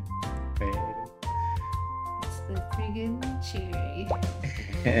 wait. It's the friggin' cherry.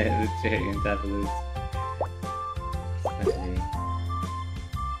 The cherry on top of this. Sorry.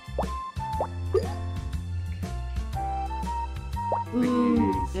 Ooh,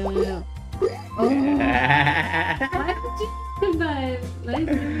 no. Oh, why would you combine? Why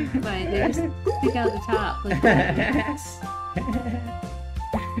did you combine? They just stick out the top like that.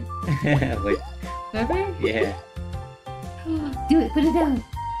 Like, Remember? yeah. Do it, put it down.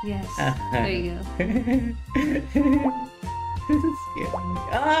 Yes. There you go. This is scary.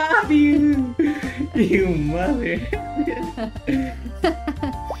 Ah, you mother.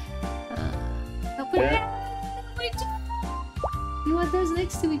 Oh, put it down. We want those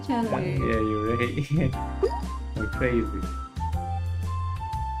next to each other. Yeah, you're right. I'm crazy.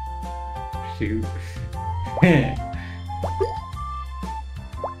 Shoot.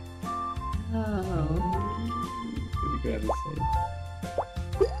 Oh. Gonna go on this side.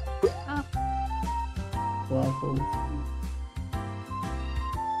 Oh. Waffles.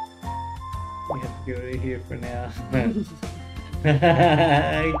 We have to go right here for now.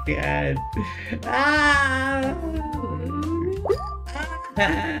 God. Ah!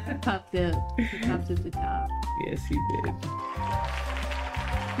 Popped up. He popped at the top. Yes, he did.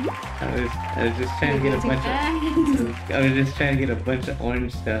 I was just trying to get a bunch of. I was just trying to get a bunch of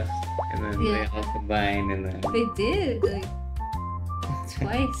orange stuff, and then they all combine, and then. They did like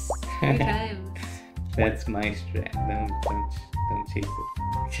twice, 3 times. That's my strat. Don't chase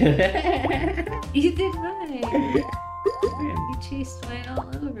it. You did mine. Man. You chased mine all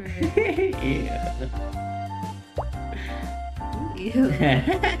over. Yeah. Ew.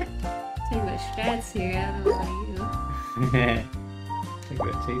 Talking about strats here. I don't know about Think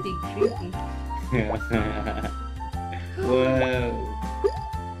about you. chasing. Big creepy. Whoa.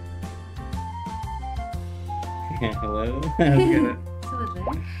 Hello? I was gonna... Someone there?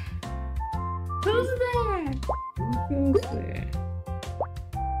 Who's there? Who goes there?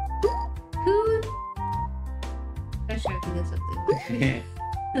 Who? I'm sure I can do something.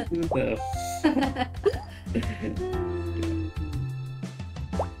 Who the...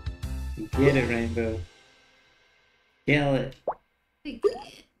 Get it, Rainbow. Kill it. I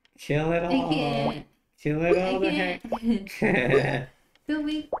can't. Kill it all. I can't. Kill it I all the heck. can't. Don't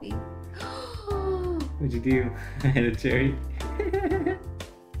make me. What'd you do? I had a cherry.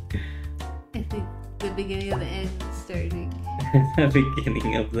 I think the beginning of the end is starting. The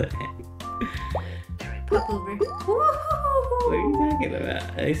beginning of the end. Alright, pop over. What are you talking about?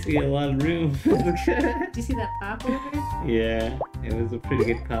 I see a lot of room. Did you see that pop over? Yeah, it was a pretty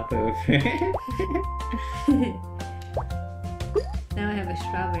good pop over. Now I have a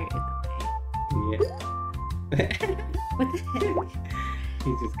strawberry in the Yeah. way. What the heck?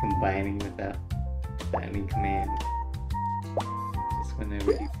 He's just combining without any command. Just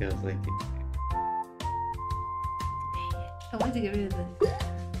whenever he feels like it. I want to get rid of the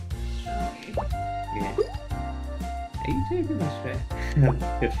strawberry. Yeah. Are you trying to distract?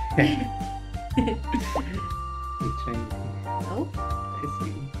 You're trying to... Nope. I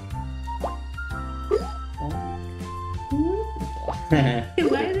see.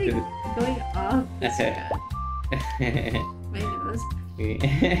 Why are they going off the strap? My nose. I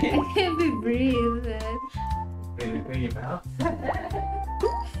can't be breathe, man. Bring your mouth.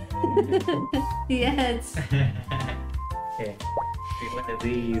 Yes. Okay. One of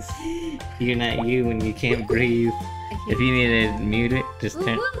these. You're not you when you can't breathe. If you need to mute it, just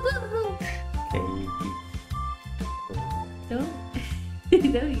turn. Okay. Don't.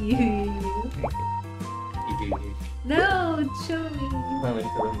 Don't you. You do you. No, show me. Well, it's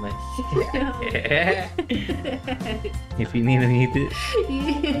so much. No. If you need to mute it,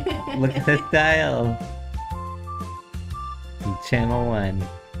 Yeah. look at the dial. Channel 1.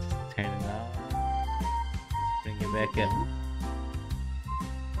 Just turn it off. Just bring it back up.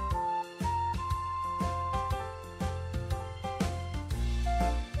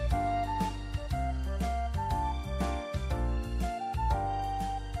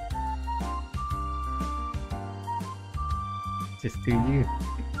 Just do you.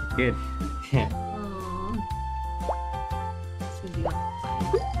 Good. Yeah. Aww. This would be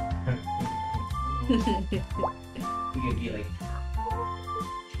awesome. You could be like.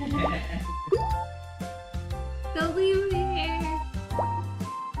 Don't leave me here.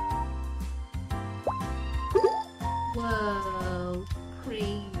 Whoa,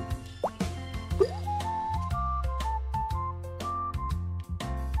 crazy.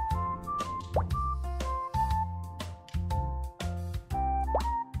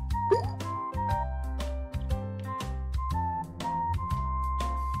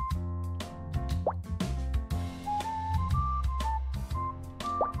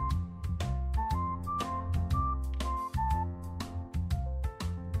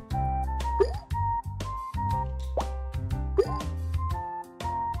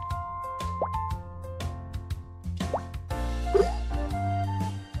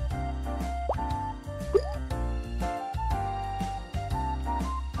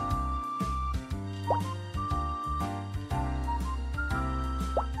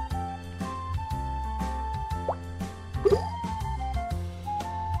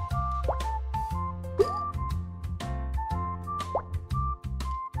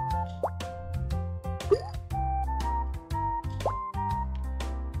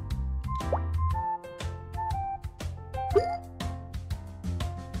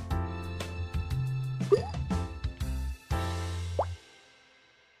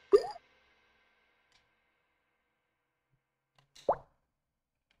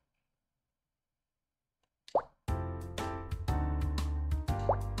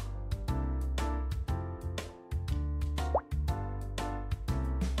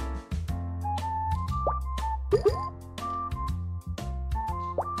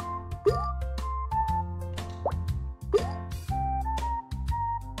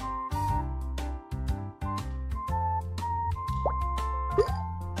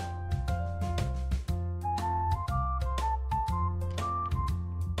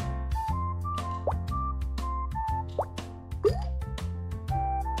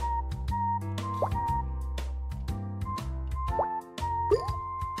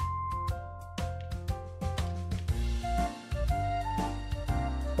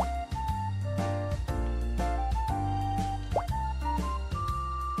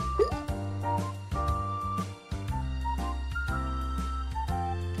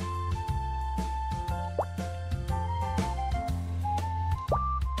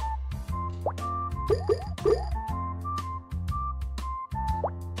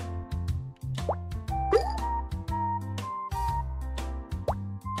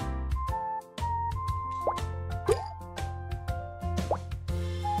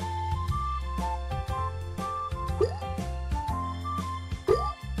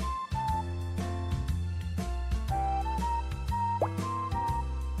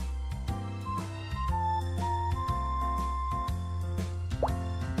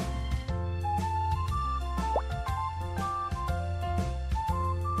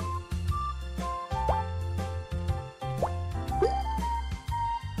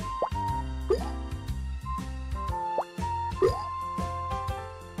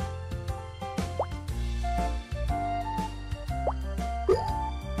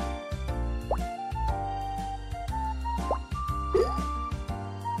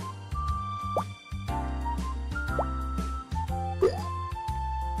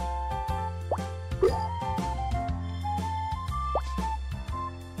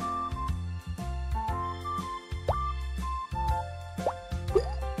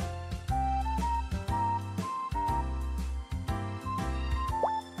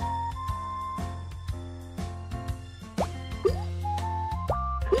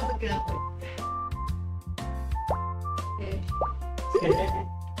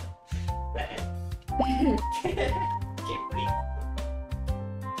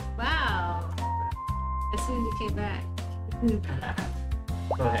 Wow. As soon as you came back.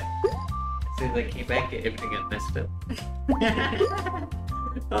 What? As soon as I came back, everything got messed up.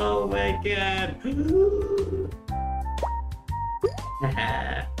 Oh my god!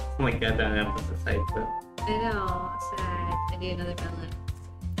 Oh my god, that was a side flip. I know, sad. I need another melon.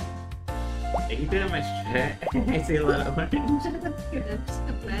 Are you doing my stretch? I see a lot of orange. I'm just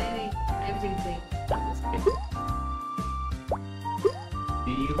complaining. Everything.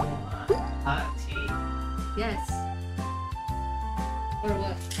 Do you want hot tea? Yes. Or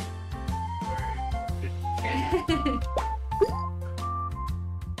what?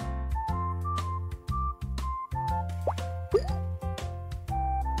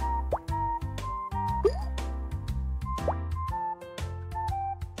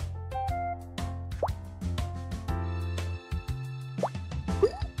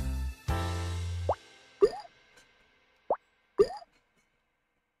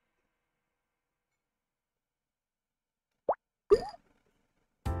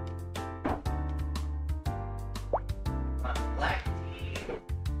 Black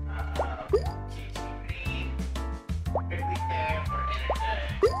tea, green, prickly pear, or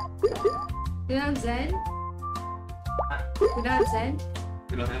energized. You don't have Zen? You don't have Zen?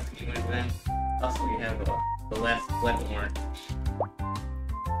 We don't have to keep it then. Also, we have the last blood orange.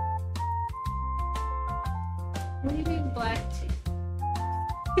 What do you mean black tea?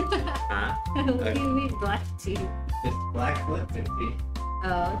 Huh? What do you mean black tea? Just black Lipton tea. Oh,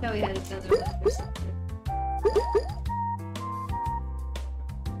 I thought we had another one or something.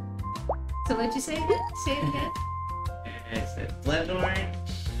 So what'd you say again? Say it again. And I said blood orange,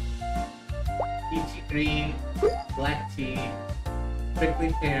 peachy green, black tea,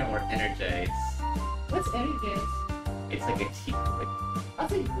 prickly pear, or energized. What's energized? It's like a tea, like I'll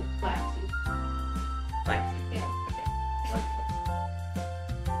take black tea. black tea. Yeah. Okay.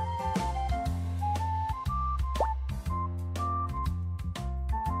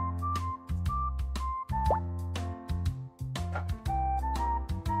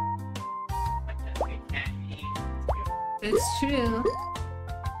 It's true.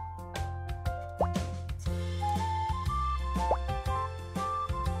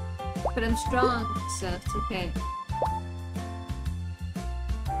 But I'm strong, so it's okay.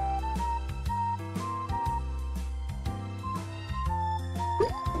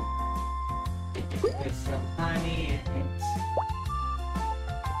 With some honey and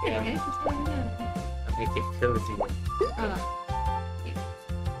Okay, just let me know. I'll make it cozy. Oh.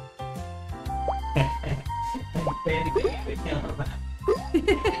 say anything. It's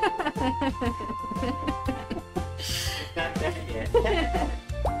not done yet.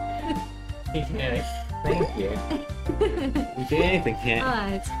 Yeah, thank you. You do anything yet. Oh,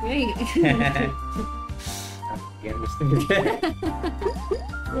 it's great. You understand?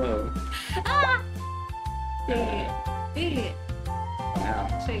 Whoa. Ah! Dang it. Dang it. Wow.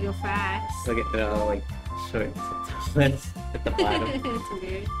 Should I go fast? Look at the like short that's at the bottom. It's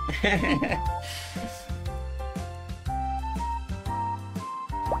weird.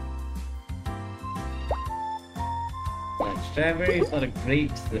 Strawberries, a lot of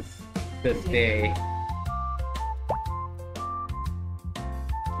grapes this day.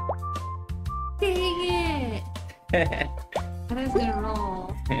 Dang it! I thought I was gonna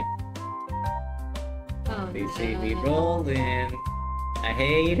roll. Oh, They see me no. rolling. I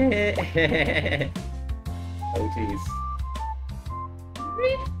hate it. Oh jeez.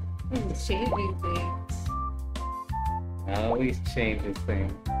 It's changing things. I always changes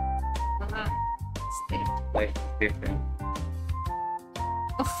things. Stay. Like different.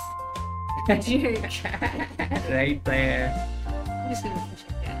 Oh, jerk. Right there. I'm just gonna push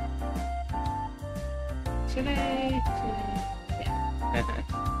it down. Should I? Yeah.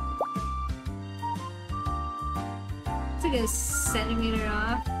 It's like a centimeter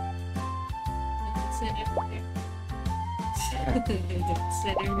off. Centimeter.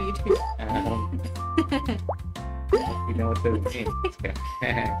 Centimeter. You know what those mean?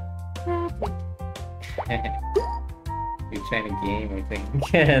 You're trying to game, I think.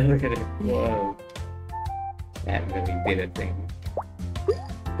 Look at it. Whoa. That really did a thing.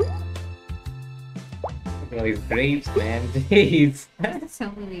 Look at all these grapes, man. Jeez.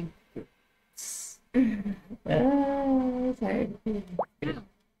 So many. Oh, it's hard. A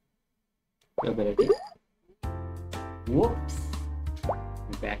little bit of it. Whoops.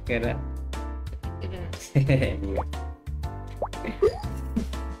 Back it up. Yeah. I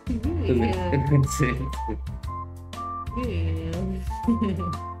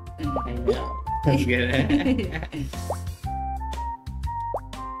know. That's good.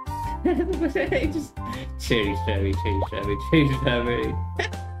 I just cherry strawberry.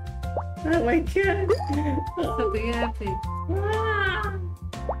 Oh my god. Something happened. Ah,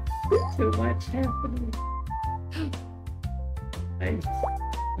 too much happening. Nice.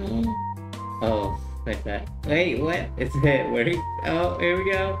 Oh, like that. Wait, what? Is it working? Oh, here we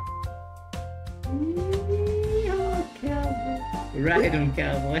go. Oh, cowboy. Ride him,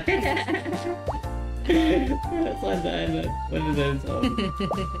 cowboy. That's one of those.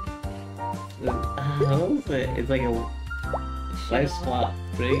 What was it? It's like a life swap,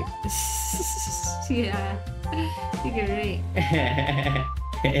 right? Yeah, you're right.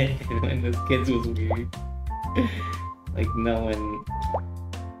 And when those kids was weird. Like no one.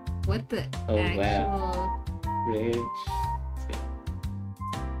 What the Oh, actual? wow. Rich.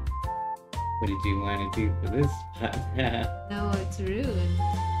 What did you want to do for this spot? No, it's ruined.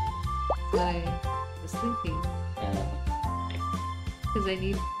 That's what I was thinking. Because I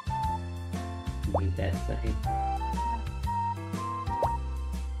need. Need that side.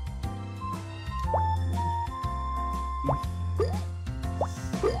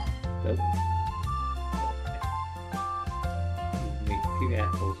 Nope. Make 2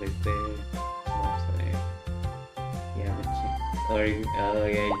 apples right there. Left side. Yeah, but or you, oh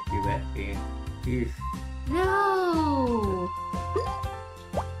yeah, you do that thing. Oof. No!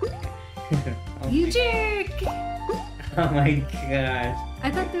 Oh You my- jerk! Oh my gosh. I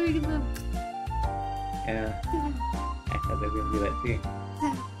thought they were gonna. Yeah. I thought they were gonna do that too.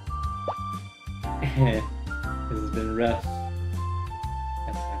 This has been rough.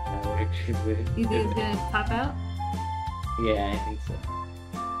 That's not how it works. You think it's gonna pop out? Yeah, I think so.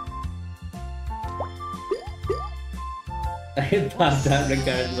 It popped out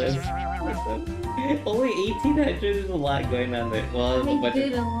regardless. Only 1,800, there's a lot going on there. Well, I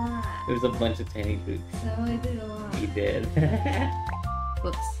did a lot. there's a bunch of tiny fruits. So I did a lot. You did.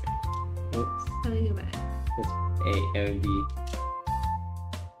 Whoops. Oops. How do you go back? That's A and B.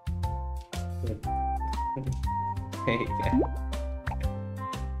 There you go.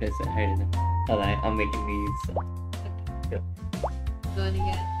 That's not hard enough. Hold on, I'm making these. So. Go. Going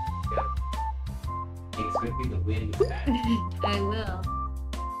again. Go. Expecting the wind back. I will.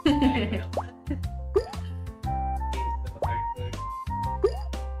 I know. It's so hardcore.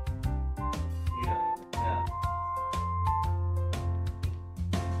 You don't even know.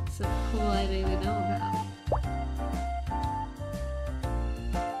 So cool I didn't even know about.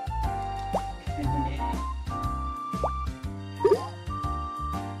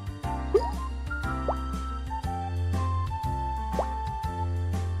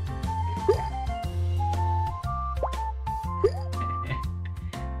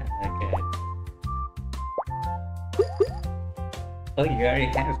 Oh, you already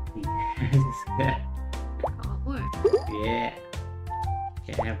have tea. I want more. Yeah.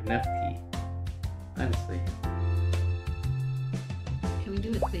 Can't have enough tea. Honestly. Can we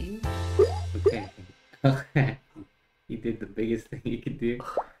do a thing? Okay. Okay. You did the biggest thing you could do.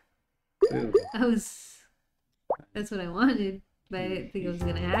 Ooh, That's what I wanted, but I didn't think it was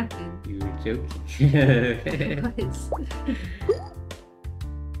gonna happen. you were joking. It was.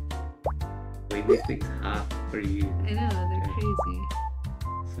 Wait, these things hop for you. I know, they're crazy.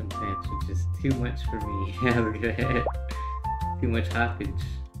 Some plants are just too much for me. Look at that. Too much hoppage.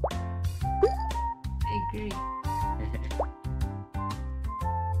 I agree.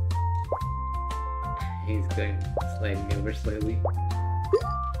 He's going sliding over slowly.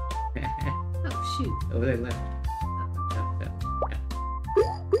 Oh shoot. Over there left. Up.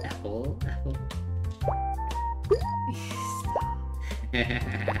 Apple.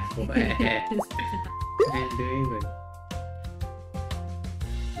 What? I'm doing it.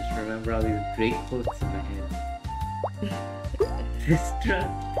 Just remember all these great quotes in my head. This truck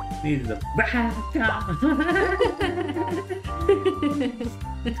needs a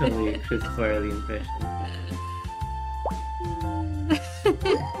totally a Chris Farley impression.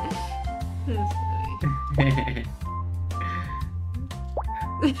 That's funny.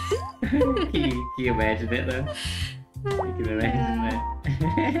 Can you imagine it though? You can imagine that.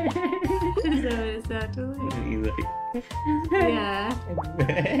 Is that what it sounded like? He's like, Yeah.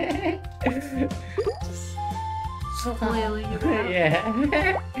 Flailing about.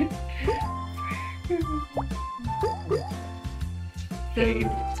 yeah. Shade.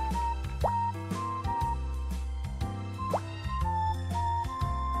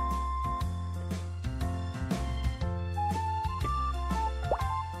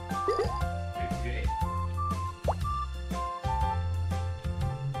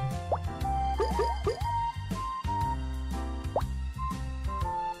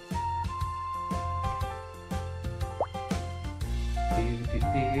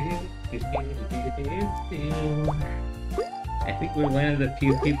 I think we're one of the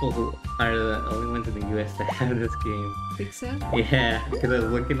few people who are the only ones in the US that have this game. Think so? Yeah, because I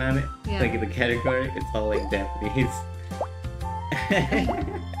was looking on it, Yeah. like in the category, it's all like Japanese.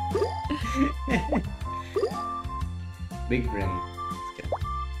 Big brain. Let's go.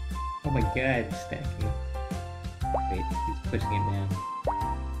 Oh my god, it's stacking up. Wait, he's pushing it down.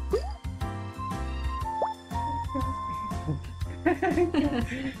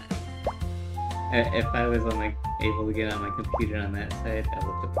 If I was able to get on my computer on that side, I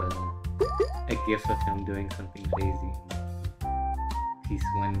looked up a gif of him doing something crazy. Piece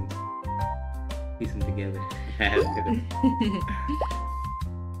them together.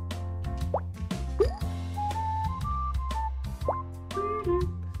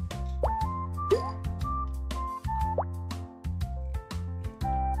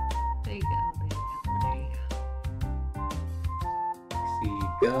 There you go. See you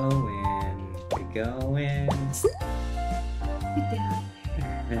going, you're going. Get down.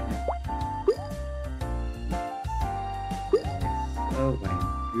 Oh my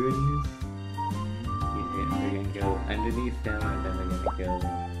goodness. We're gonna go underneath them and then we're gonna go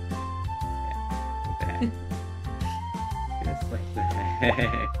like that. Just like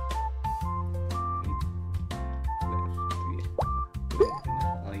that.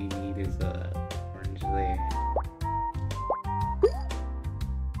 All you need is a orange there.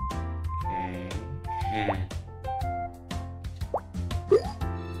 Okay.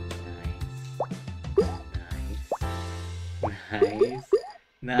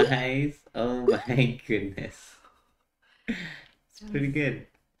 Nice. Oh my goodness. It's pretty good.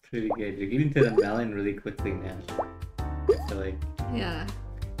 Pretty good. You're getting to the melon really quickly now. So like, Yeah.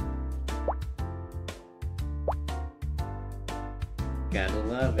 gotta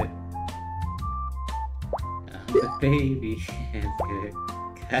love it. Oh, the baby. That's good.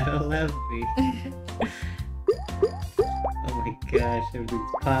 Gotta love me. Oh my gosh,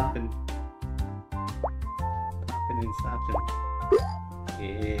 everything's popping. Popping and stopping.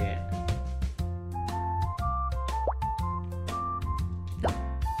 Yeah.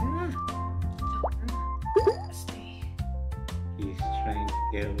 Stay. He's trying to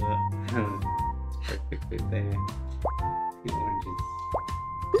go up. Perfectly there. 2 oranges.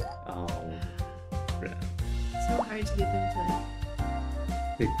 Oh, bruh. So hard to get them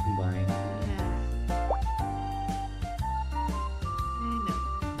They combine. to.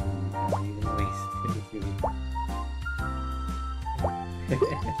 I Not even wasted. know.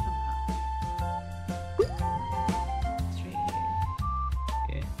 Straight here.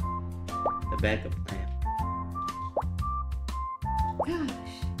 Yeah. The backup plan.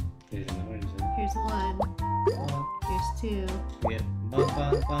 Gosh. There's an orange in. Here's one. Oh, Here's two. yep.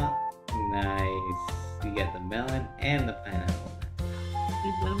 bonk, bonk. Nice. You get the melon and the pineapple.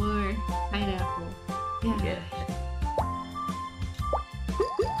 Need one more pineapple. Yeah.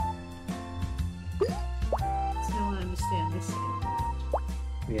 So I want to understand this side.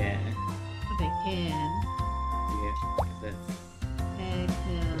 Yeah. If I can. Yeah. That's... Heck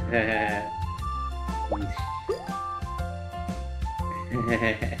no.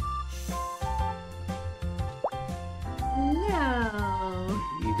 No.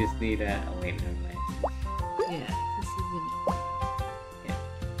 You just need a... Oh, wait, never mind. Yeah, this is gonna... Yeah.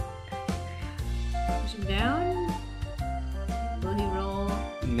 Push him down? Will he roll?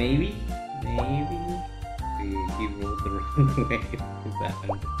 Maybe? Maybe? He rolled the wrong way. That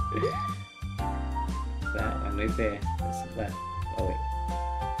one. That one right there. This is that. Oh, wait.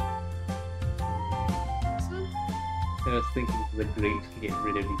 This one? I was thinking the grapes can get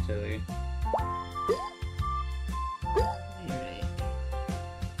rid of each other. Alright.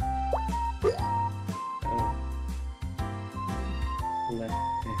 Oh. Left.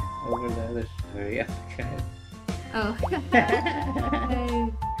 Over the other story. Oh, God. Oh. I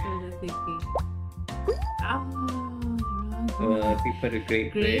was thinking. Oh, the wrong Well, if you put a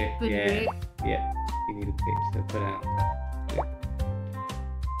grape Grape there, and yeah, grape. yeah, you need a grape, so put out.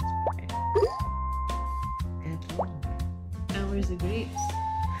 Now where's the grapes?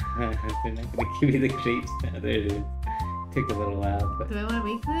 They're not gonna give you the grapes now. There it is. Took a little while, but Do I want to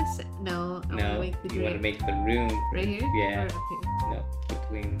make this? No, I want to no, make the you want to grape. make the room. Right here? Yeah. Or up here? No,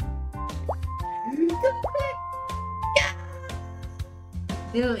 between.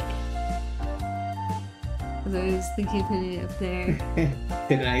 Do it. I was thinking putting it up there.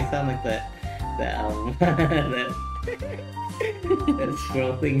 Didn't I sound like that that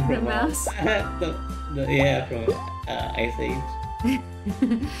squirrel thing The from mouse? yeah, from Ice Age.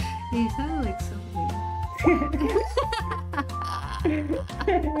 You sound like something.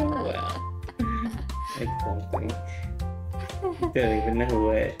 Wow, it's something. Don't even know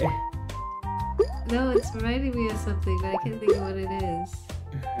what. No, it's reminding me of something, but I can't think of what it is.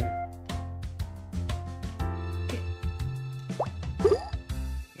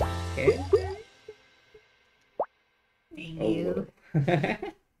 Okay. Thank Oh. you.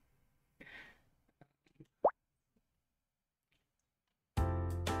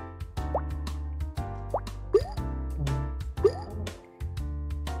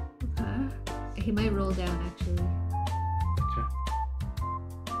 Huh? He might roll down actually.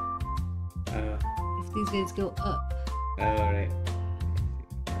 If these guys go up. Alright.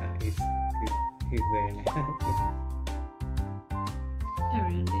 He's there now.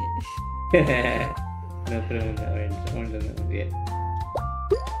 Around it. No, put him in the orange. Orange on the yeah.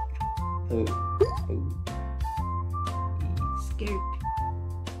 Oh. Oh. Scared.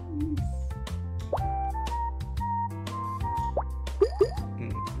 Mm.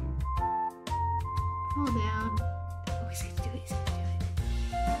 Hold down. Oh, he's gonna do it. He's gonna do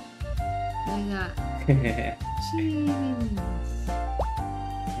it. What do I got? Cheese.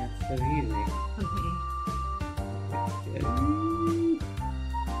 That's so easy. Okay.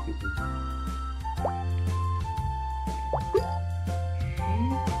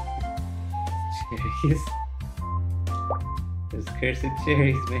 Cherries. Those cursed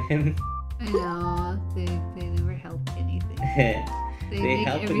cherries, man. I know. They never help anything. They They make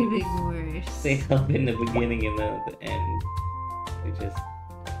help in- everything worse. They help in the beginning and the end. They're just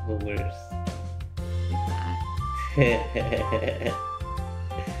the worst. Like that.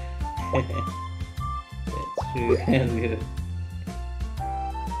 That's true. That's good. I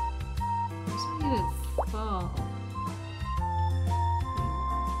just want you to fall.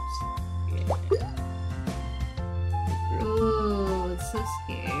 Oh, it's so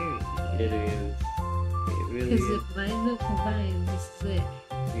scary. It is. It really Because is. if mine don't combine, this is it.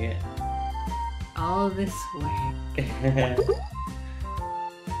 Yeah. All this work.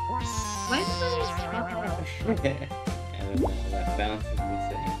 Why does it fall? I don't know. That bounce is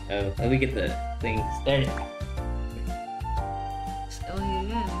insane. Oh, let me get the thing started. Oh,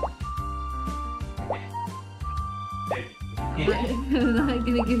 yeah. Yeah. I'm not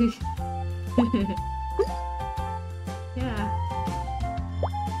gonna give you. Yeah.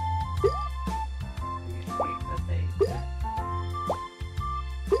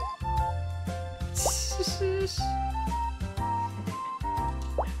 Shush.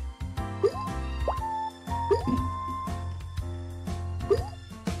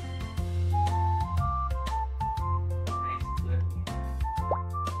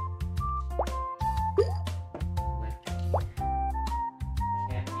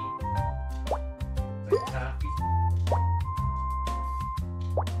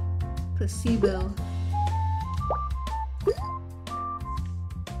 Placebo.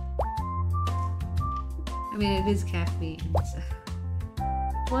 mean, it is caffeine. So.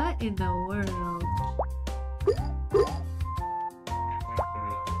 What in the world? Oh.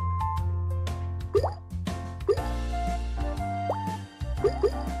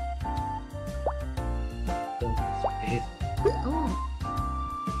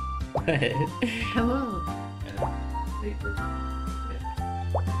 What? Hello.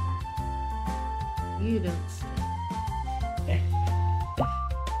 You don't say.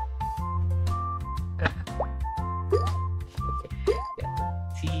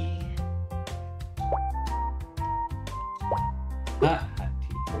 Tea. Hot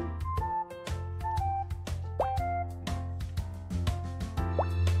tea.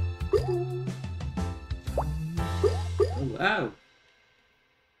 Oh, wow.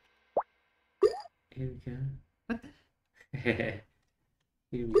 Here we go. What the?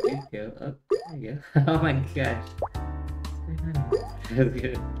 Here we go. Oh, there you go. Oh my gosh. What's going on? That's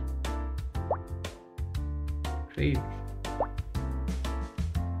good. Crazy.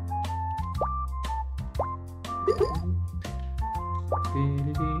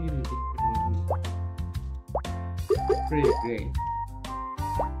 Pretty great.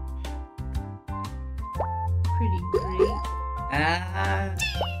 Pretty great. Ah.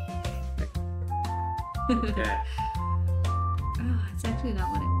 Okay. Oh, it's actually not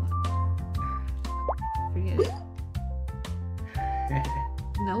what I want. Forget it.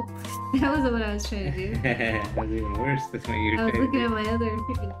 Nope. That wasn't what I was trying to do. That was even worse than what you were I was trying looking to at my other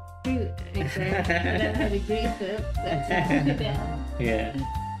freaking fruit right there. And I had a grape up. That's really bad. do. Yeah.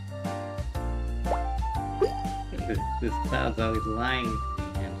 This cloud's always lying to me.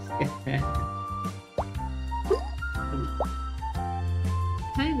 I'm just kidding.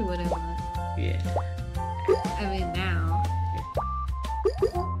 Kind of what I want. Yeah. I mean, now.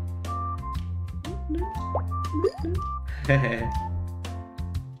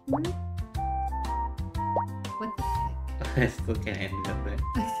 What the heck? I still can't end up there.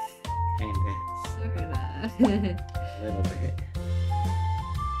 Kinda. Sorta. A little bit.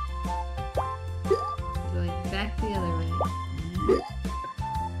 Going back the other way.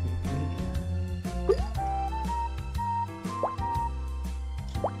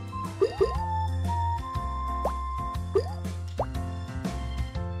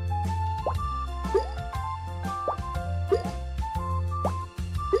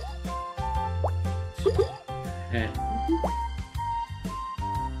 Yeah.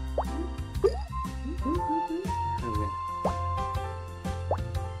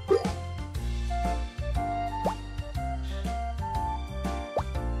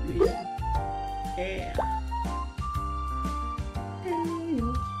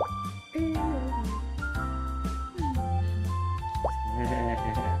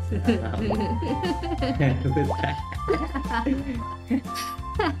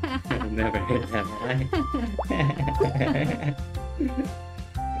 I've never heard that line.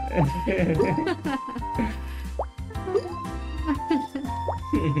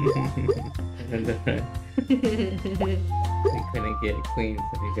 We couldn't get it clean, so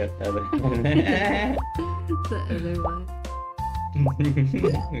we got the other one. The other one.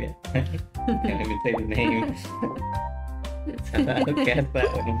 Yeah. Can't even say the name. So I'll guess that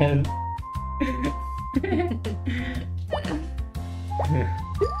one was.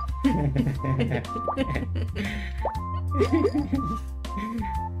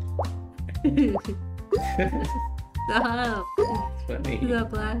 Stop! It's funny. Stop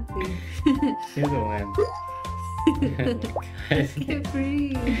laughing. You're the one. I can't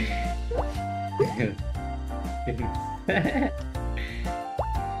breathe.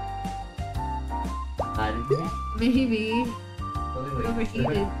 Maybe.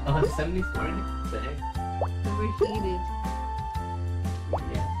 Overheated. Oh, it's 74? What the heck? Overheated.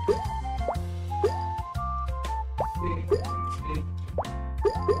 Yeah.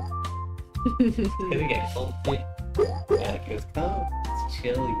 It's gonna get cold too. Yeah, it goes cold. It's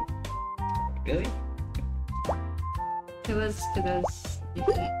chilly. Really? It was because the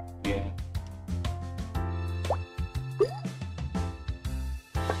heat. Yeah.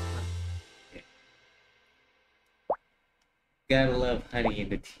 Gotta love honey in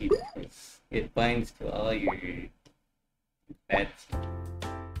the tea because it binds to all your bad stuff.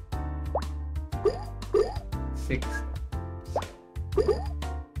 6.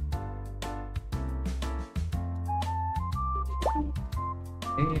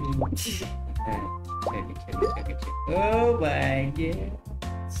 Oh my god.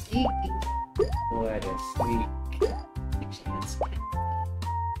 Sneaky. What a sneak. Chance.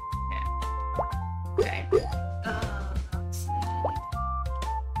 Yeah.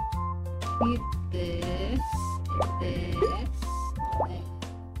 Eat this, this, this,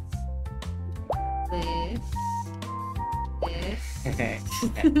 this.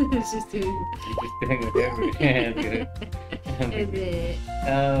 It's just doing. Just doing whatever. That's good. Is it?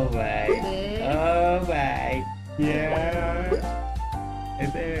 Oh my. Is it? Oh my. Yeah.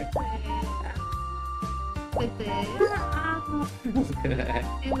 Is there? Is it? That's good.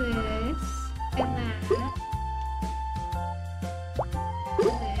 And this. And that.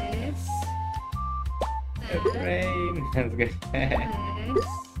 And this. The brain. That's good. This.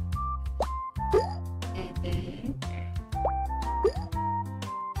 And this.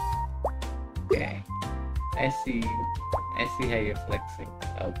 Okay. I see how you're flexing.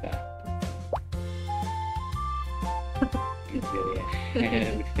 Oh god. You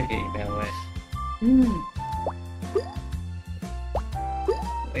really you know what? Mm.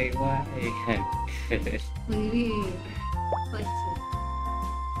 Wait, why? What do you mean? Flex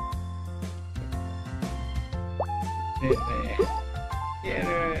Yeah,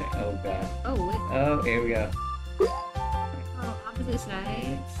 right. Oh god. Oh, wait. Oh, here we go. Oh, opposite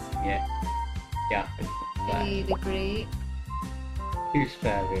sides. Yeah. Yeah. Hey, the great. Two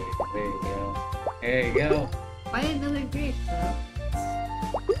strawberries. There you go. There you go. Why another grape, bro?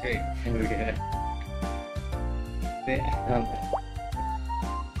 Great. Here we go. Damn.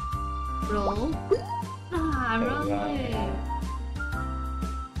 Roll. Ah, Oh, wrong wow. way.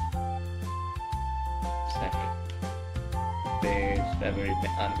 Second. There's strawberry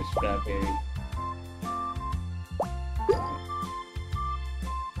on the strawberry.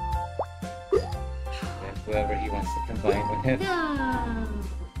 And whoever he wants to combine with. No.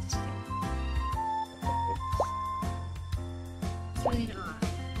 It's really not.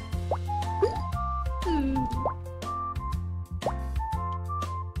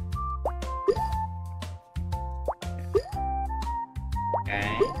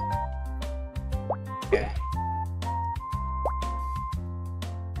 Okay. Okay.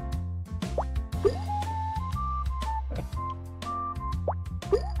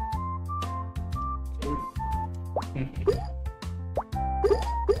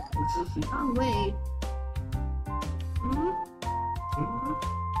 Oh, wait. Hmm?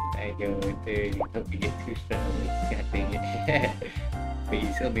 I go with there. You hope you get two strawberries. God dang it. But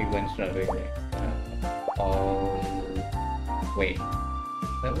you still need one strawberry there. Oh. Wait.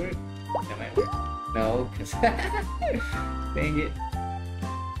 Does that work? That might work. No, because. Dang it.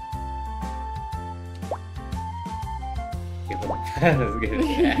 Give up. That's good.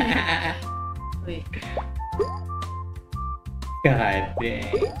 Wait. God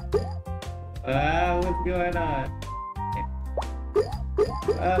dang. What's going on?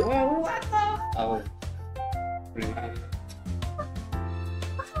 Well, what the? Oh. Really?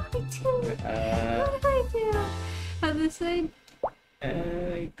 What did I do? What did I do? On this side? I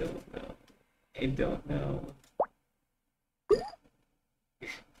don't know. I don't know.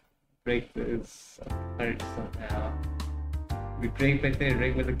 Break this apart somehow. We break right there,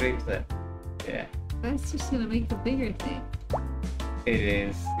 right where the grapes at. Yeah, That's just gonna make the bigger thing. it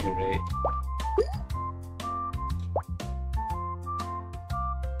is. You're right.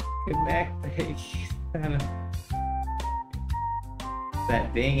 Connect.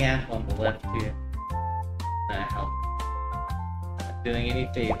 That dang apple on the left here. Not helping. Not doing any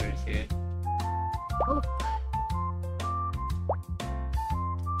favors here. Oh.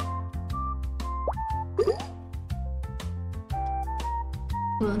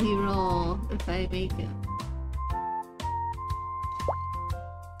 Will he roll if I make him?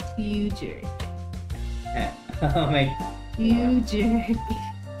 You jerk. Oh my. You jerk.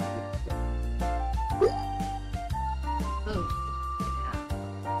 Oh.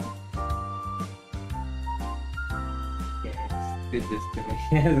 Yes, did this to me.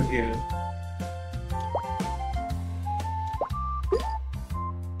 That's good.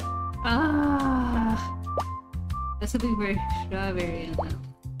 Ah. That's something for strawberry in that.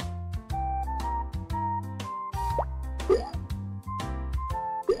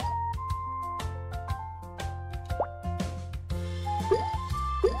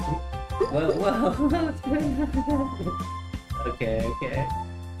 Whoa, what's going on? Okay, okay.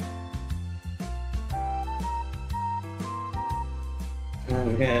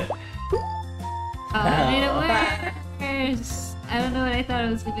 Okay. Oh, I made it worse. I don't know what I thought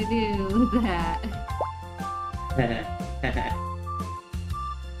I was gonna do with that.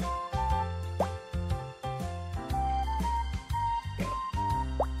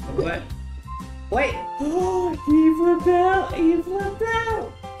 What? Wait! Oh, he flipped out! He flipped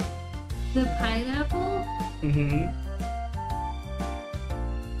out! The pineapple? Mm-hmm.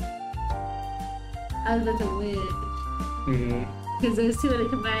 I was about to win. Mm-hmm. Because those two would have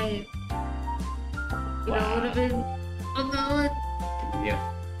combined. You know, it would have been. Oh no! Yep.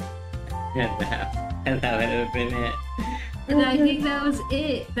 And that would have been it. And I think that was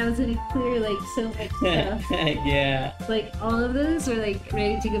it. That was gonna clear like so much stuff. Yeah. Like all of those were like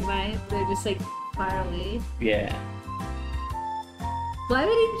ready to combine. They're just like far away. Yeah. Why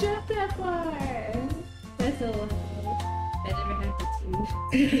would he drop that far? That's so wild. That never happened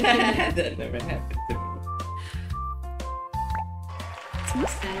to me. That never happened to me. It's so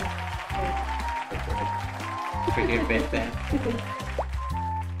sad. Forget about that.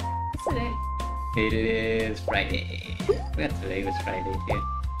 What's today? It is Friday. I forgot today was Friday too.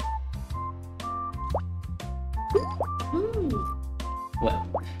 What?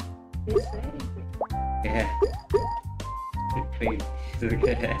 It's Friday. Yeah. Wait.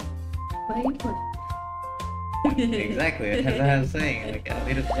 Why are you playing? Exactly. That's what I was saying. Like, I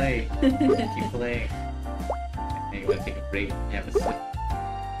need to play. Keep playing. And you want to take a break and have a sip.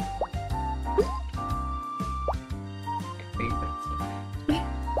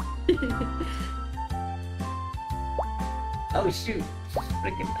 Oh shoot!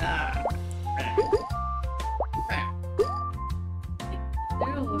 Freaking ah!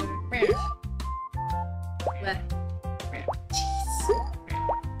 What?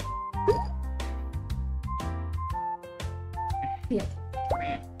 Yeah.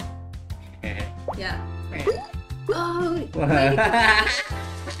 Yeah. Oh, wait.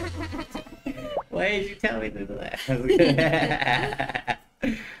 Why did you tell me to do that?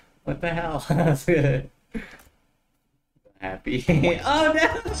 What the hell? Happy. Oh no!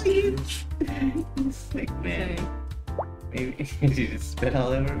 You sick man. Sorry. Maybe did you just spit all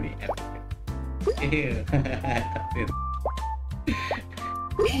over me? Ew.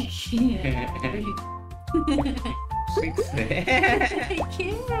 Fix it. I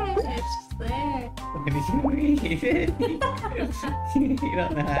can't. It's just there. What did you read? You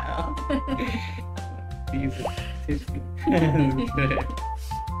don't know how. Use a tissue. Good.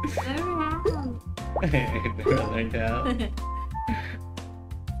 Never happened. Never learned how.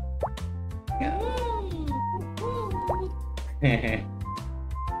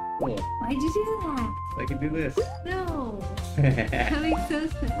 Cool. Why'd you do that? So I can do this. No. That makes no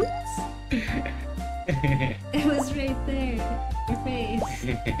sense. It was right there. Your face.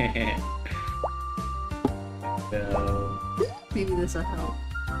 So Maybe this will help.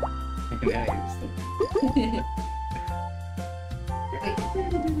 now you're still.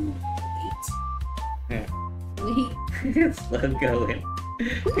 Wait. Slow going.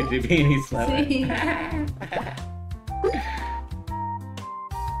 Could you be any slower? See?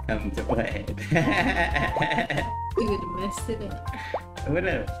 Come to play. You would have messed it up. I would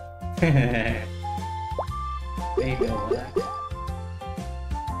have. There you go, what?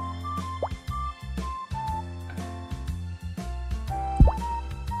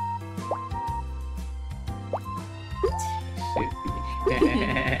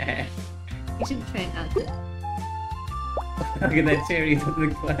 You should try it out then. Look at that cherry to the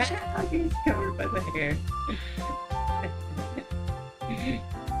glass. He's covered by the hair.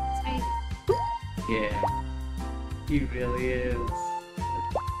 Try Yeah. He really is.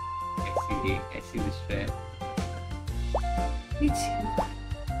 I see the strap. Me too.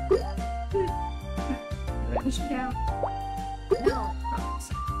 Push it down. No.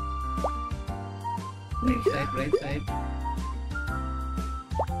 Right side, right side.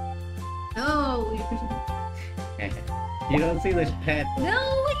 No, you're pushing. You don't see the strap. No,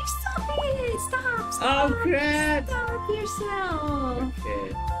 you're stopping it. Stop. Stop. Oh crap! Stop yourself. Okay.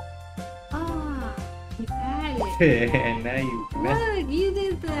 Ah, you had it. And now you messed. Look, you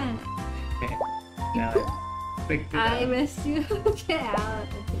did that. Now I flicked it I out. messed you up. Get out.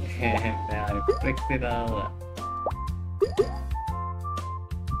 And now I flicked it all up.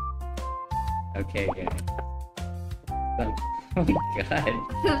 Okay, guys. Oh my god. I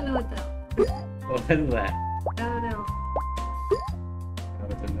don't know what that. What was that? I don't know. That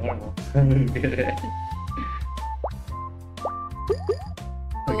was a normal. Look at that.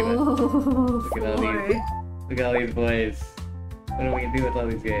 Oh, Look at all four. these. Look at all these boys. What are we gonna do with all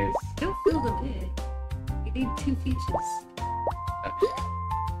these guys? Don't fill them in. You need 2 peaches.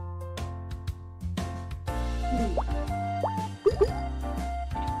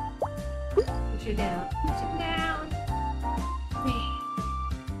 Push her down. Push her down.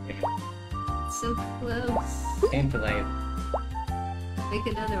 So close. Into life. Make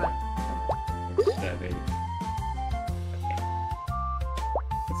another one. Strawberry.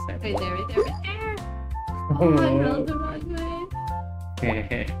 Okay. Right there, right there, right there. Oh, I rolled the wrong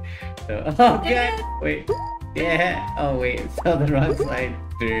way. So, oh god! Wait. Yeah. Oh wait, it's on the wrong side.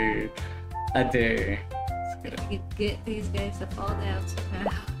 Durr. A durr. If you could get these guys to fall down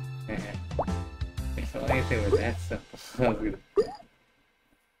somehow. It's only if they were that simple.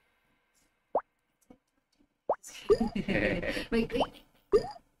 Wait.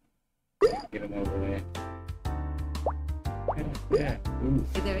 Get him over there. Yeah. Ooh.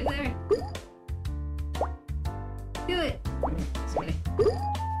 Right there. Do it. This way.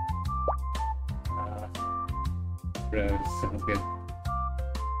 Bro, so good.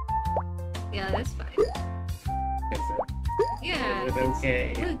 Yeah, that's fine. Yeah. Is it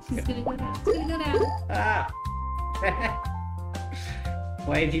okay? Look, she's gonna go down. It's gonna go down. Ah!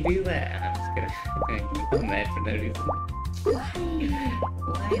 Why'd you do that? I'm just gonna become mad for no reason.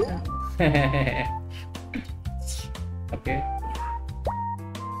 Why though? Okay.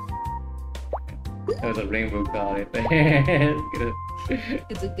 That was a rainbow call right there.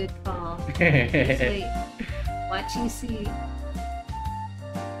 It's a good call. Just wait. Watch you see.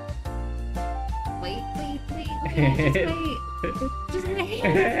 Wait. Just wait.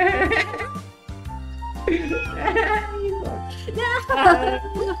 No!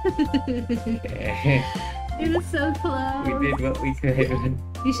 It was so close. We did what we could.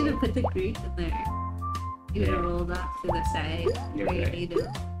 You should have put the grease in there. You would have rolled off to the side. You're where right. you need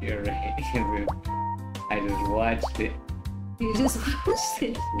to. You're right. I just watched it. You just watched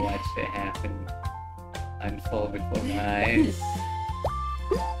it. Watched it happen. Unfold before my eyes.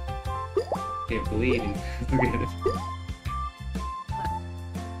 They're bleeding. Look at this.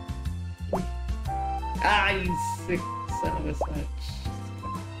 Ah, you sick son of a such.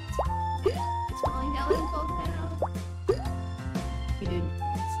 It's falling down and fall down. You didn't.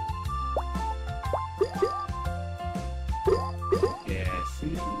 Yeah,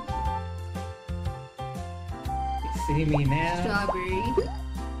 see? You see me now? Strawberry.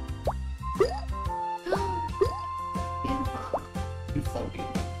 Beautiful. You so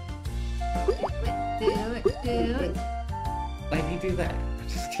beautiful. Do it. Why'd you do that? I'm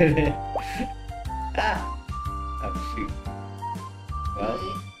just kidding. Ah! Oh shoot. Well,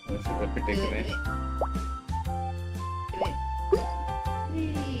 this is a predicament.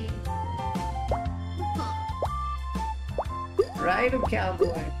 Ride him,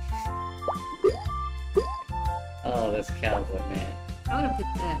 cowboy! Oh, this cowboy, man. I wanna put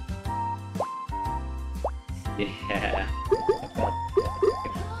that. Yeah.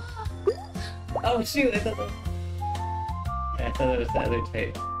 Oh shoot, I thought it was the other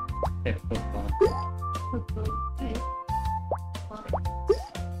type of Pokemon.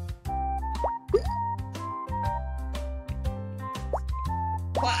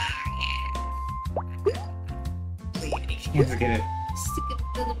 He's gonna Stick it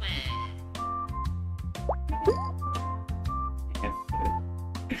to the man.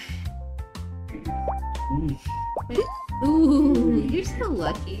 Ooh, you're so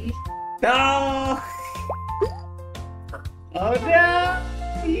lucky. No! Oh no!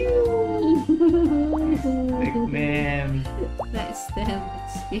 You! Sick man. That stem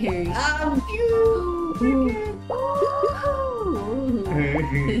is scary. Oh, you!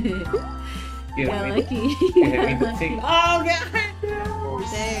 You're lucky. Oh god!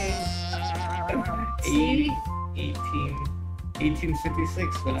 There.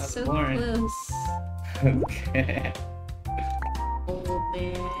 1856 when It's I was so born. close. Okay. Old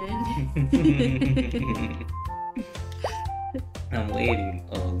man. I'm waiting,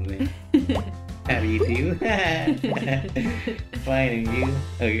 old man. How do you do? Fine, and you?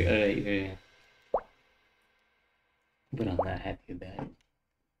 Okay, alright. But I'm not happy about it.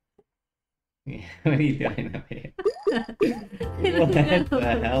 Yeah, what are you doing up here? What the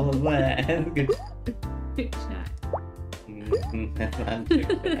hell was that? Good Trick shot. That's not a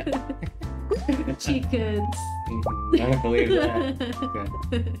trick shot. Chickens. I don't believe that.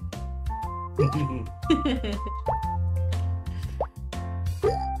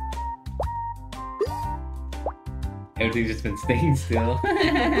 Everything's just been staying still.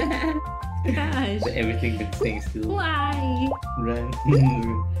 Gosh. Everything's been staying still. Why? Run.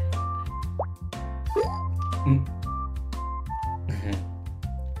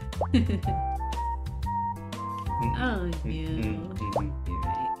 Oh no.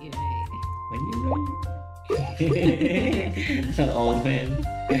 You're right. When you're right. Old man.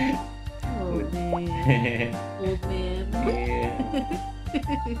 Old man. Old man. Yeah.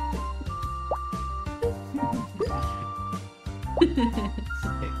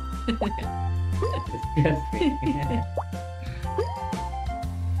 Disgusting.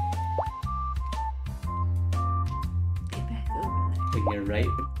 Get back over there. You're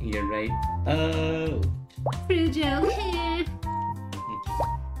right. You're right. Oh. Frujo.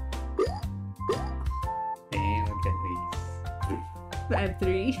 Damn, look at these. I have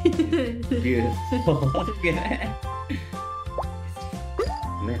 3. Beautiful. Look at that.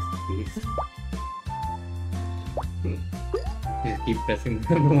 Masterpiece. Just keep pressing the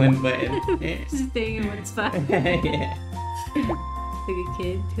number one button. Just staying in one spot. Yeah. Like a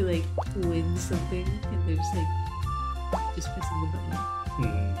kid who like wins something and they're just like pressing the button.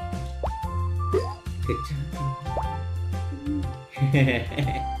 Good job.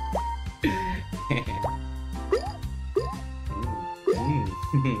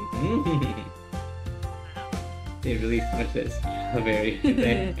 They really smushed that strawberry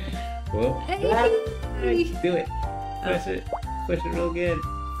there. Whoa. Hey. Do it. Push it. Push it real good.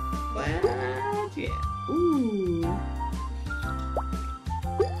 What? Yeah. Ooh.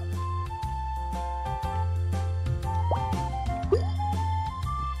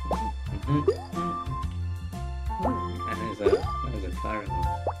 That was a car.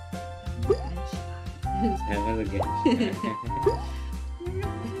 That was a good shot.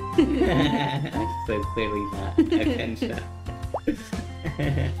 So clearly not a gun shot.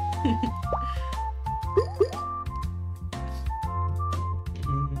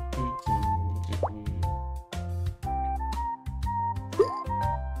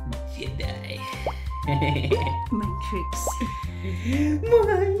 Jedi. Mind tricks.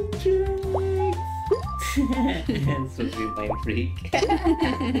 Mind tricks. That's supposed to be mind freak.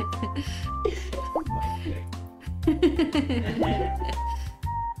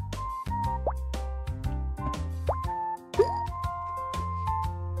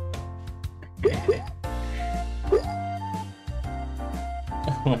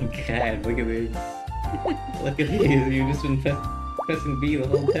 Oh my god, look at this. Look at these, you've just been pressing B the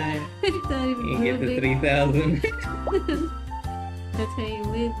whole time. It's not even You get to moving. 3,000. That's how you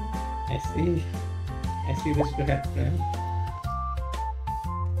win. I see the straps now.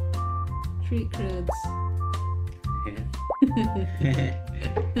 Treat crowds.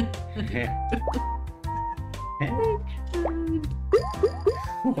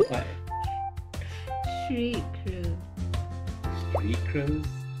 What? Treat crowd. Street crows?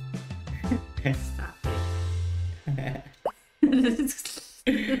 Stop it. I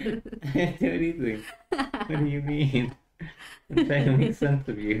didn't do anything. What do you mean? I'm trying to make sense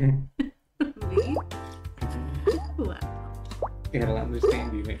of you. Me? Wow. I don't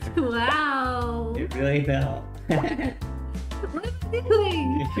understand you, man. Wow. It really fell. What am I doing?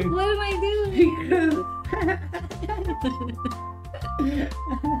 What am I doing?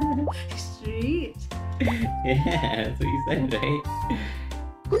 Street. Yeah, that's what you said, right?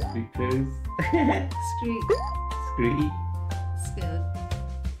 Street crows. Street. Street. Scout.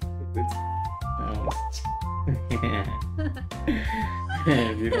 Oh. Yeah.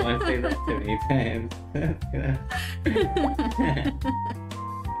 If you don't want to say that too many times, that's gonna...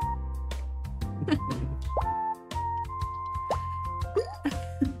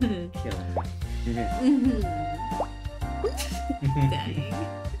 Killing me. Dying.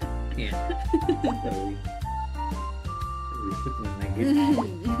 Yeah. Slowly. Slowly putting my good.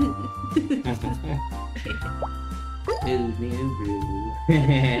 Ooh, new brew.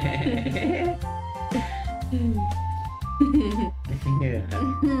 Yeah.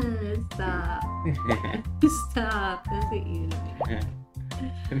 Stop. Stop. That's what you do.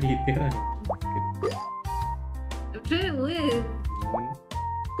 What are you doing? I'm trying to win. Mhm.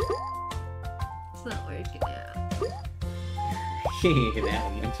 It's not working out. That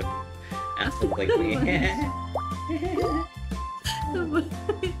one went some apples like me. How much?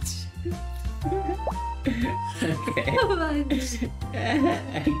 Okay. How much? I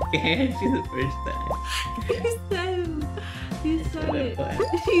can't do the first time. You said it. What?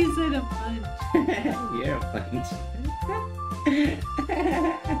 You said a bunch. You're a bunch. Yeah,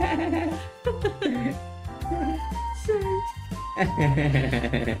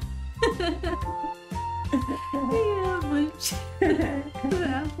 a bunch.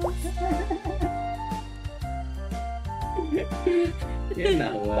 Apples. You're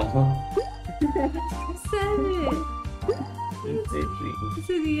not well. You said it. It's You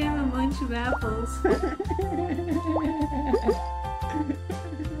said you have a bunch of apples.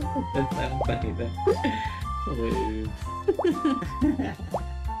 That's not funny though. Oops.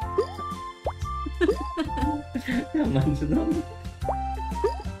 How much of them?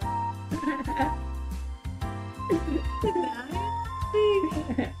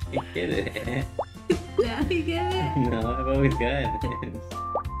 I get it. Now you get it? No, I've always gotten it.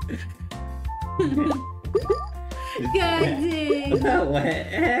 God dang.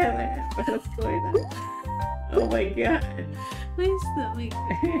 What? What's going on? Oh my god. My stomach.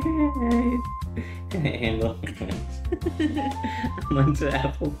 Can I handle a bunch of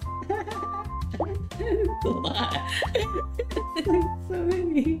apples? It's a lot. So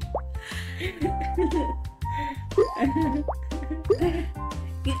many.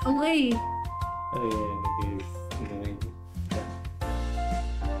 Get away. Oh yeah, it is annoying.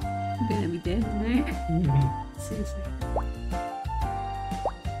 dead in there. Seriously.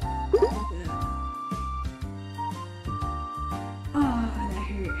 Oh, that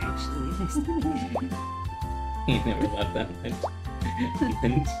hurt actually. You never loved that much.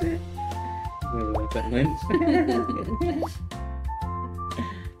 Lynch. Never loved that Lynch.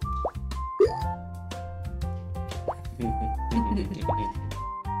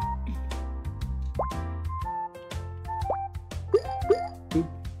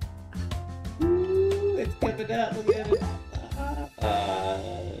 Let's give it up. Look at it.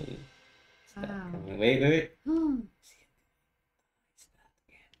 Stop coming. Wait.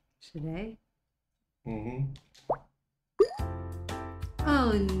 Should I? Mm-hmm.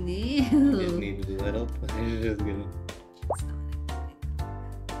 Oh Just no. needed a little. I'm just gonna.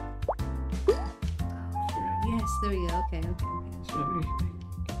 Yes, there we go. Okay.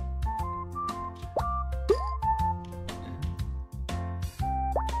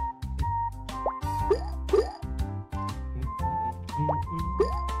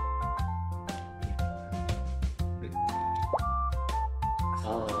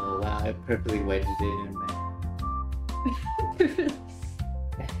 Oh wow! I perfectly wedged it in there.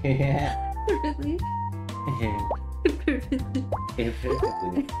 Yeah. Really? Perfectly. Yeah,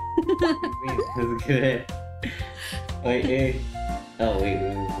 perfectly. That's good. Wait. Oh wait.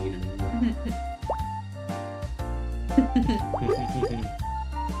 You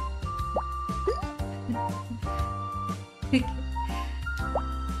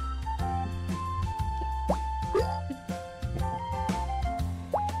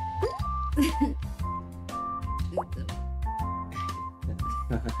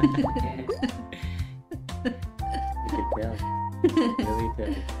can tell. Really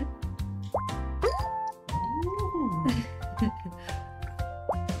tell.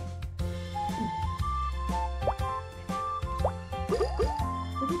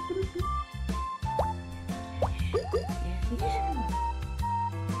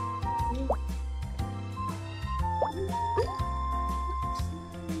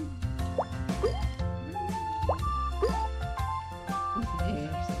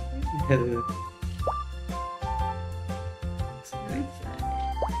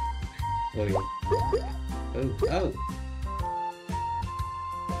 Oh yeah. Oh.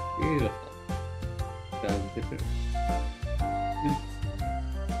 Beautiful. Sounds different. Oops.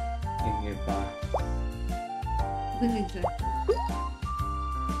 In your box. Exactly.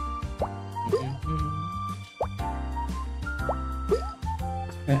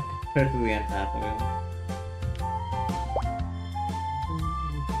 Perfectly on top of him.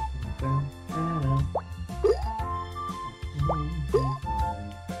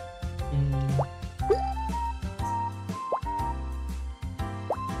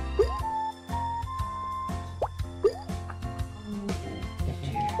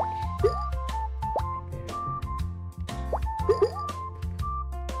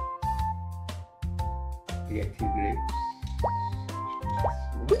 We got 2 grapes.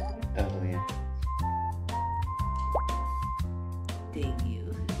 Oh yeah. Thank you.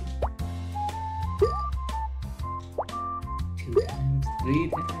 2 times, 3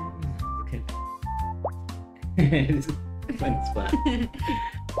 times. Okay. It's a fun spot.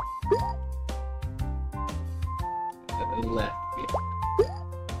 Left, yeah.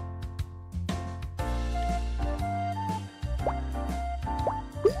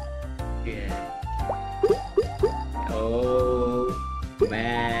 Yeah. Oh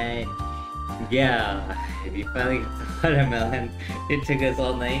man. Yeah. We finally got the watermelon. It took us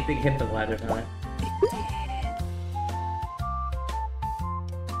all night to get the watermelon.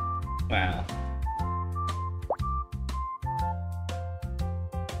 Wow.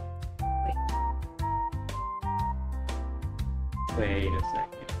 Wait a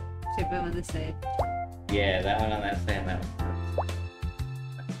second. Should put on this side. Yeah, that one on that side, that one.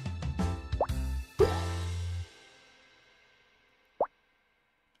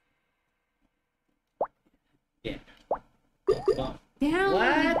 Yeah. Oh. Down.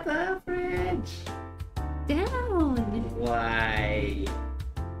 What the fridge? Down. Why?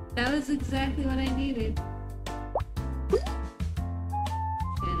 That was exactly what I needed.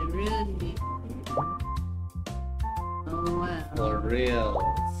 And it ruined me. Oh wow. For real.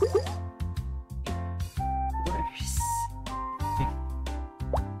 Worse.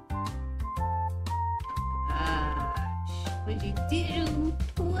 What'd you do?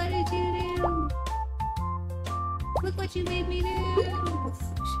 What did you do? Look what you made me do. Oh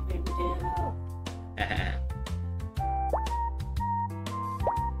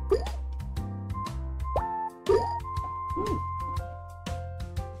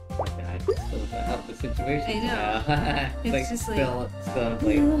my god, I still got help this situation I know. now. It's like just still like still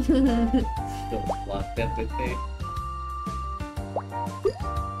locked up with it.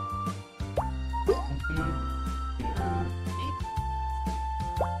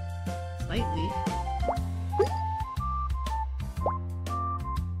 Slightly.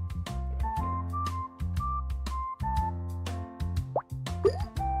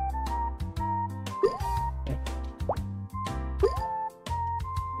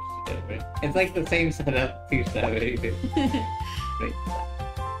 It's like the same setup, two strawberry. Right.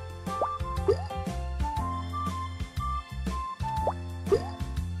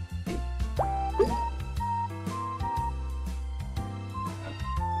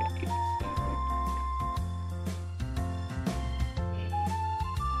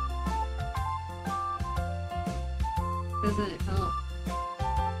 Doesn't help.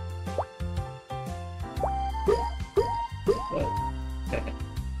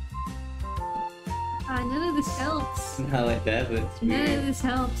 None of this helps. No, it does. It's None weird. of this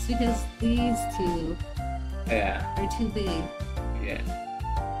helps because these two Yeah. are too big. Yeah.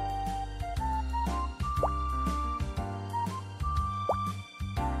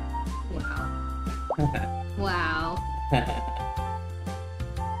 Wow. Wow. I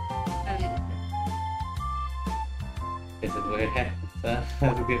mean, This is where it happens. That's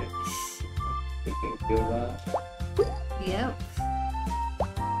good. Good things go well. yep.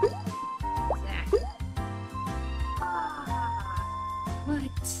 Exactly.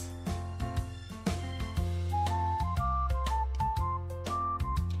 What?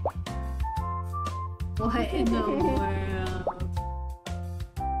 What in the world?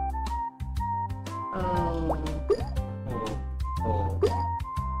 Oh. Oh. Oh.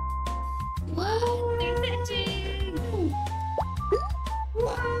 What? They're matching!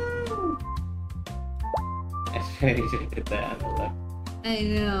 Wow! I really should have did that on the left. I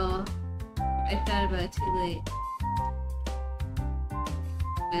know. I thought about it too late.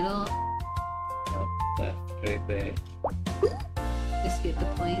 Middle. Nope, left, right there. Just get the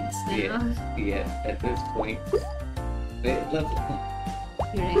points now. Yeah. Yeah, at this point. Wait, left.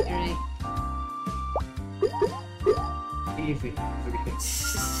 You're right, you're right. Easy.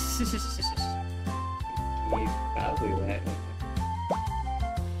 He's probably that.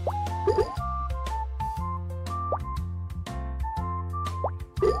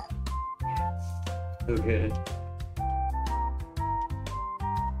 So good.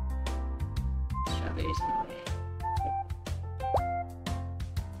 Strawberries in the way.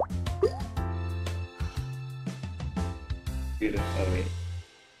 Beautiful. Oh,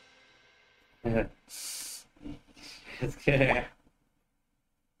 wait. It's good.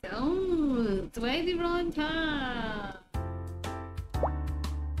 Don't! Why did you roll on top?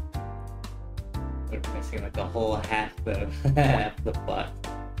 We're missing like a whole half the half the plot.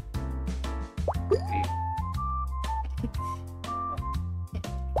 See?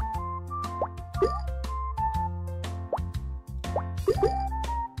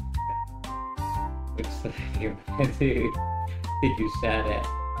 Which side you did you shot at?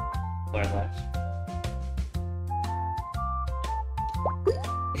 Or left?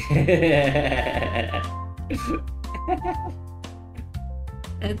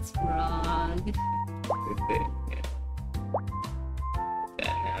 That's wrong. Good thing, yeah.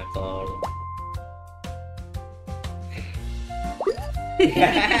 That now it's all.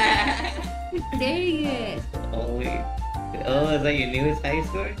 Dang it! Only. Oh, is that your newest high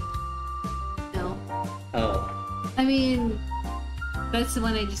score? No. Oh. I mean, that's the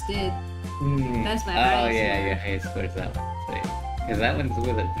one I just did. Hmm. That's my Oh high yeah, score. your high score is that one. Because that one's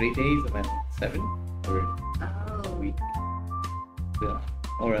with it 3 days and then 7 or a Oh. week. So,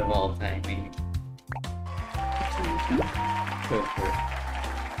 or of all time maybe. Go for it.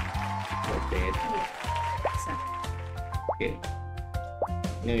 What day it is. So, Good.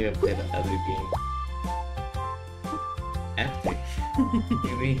 Maybe I'll play the other game. After.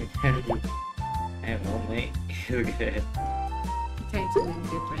 You mean after? I have no mate. Okay. trying something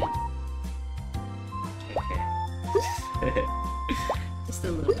different. Okay. Just a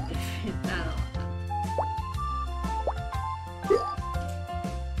little different. Not a lot.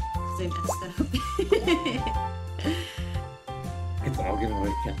 Because I messed up. It's all gonna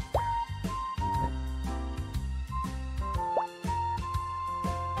work out.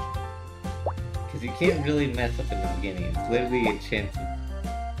 Because you can't really mess up in the beginning. It's literally a chance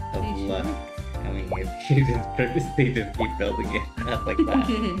of You luck. sure? I mean, if you just purposely just keep building it up like that.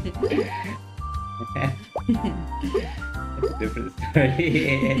 That's a different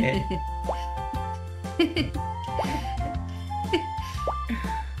story.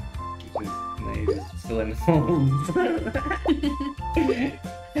 Just filling holes.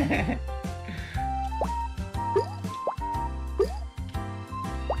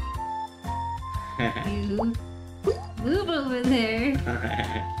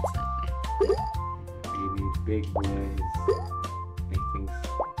 These big boys make things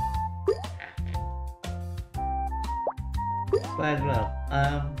but well,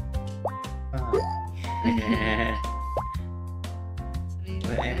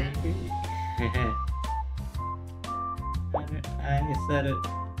 but anyway, I said it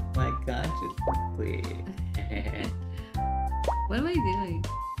like consciously. What am I doing?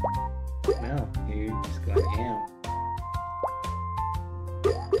 Well, you're just going ham.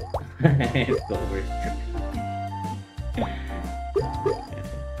 It's over.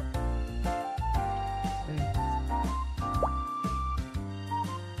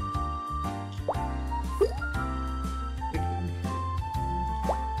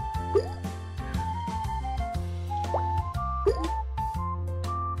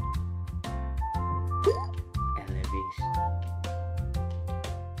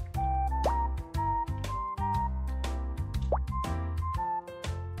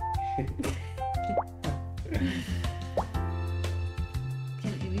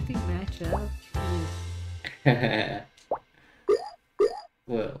 Can anything match up?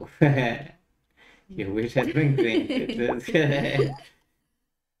 Well, you wish I'd been granted.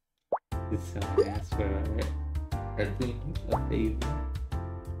 Did someone ask for a thing, a favor?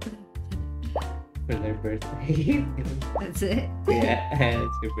 For their birthday? That's it? Yeah,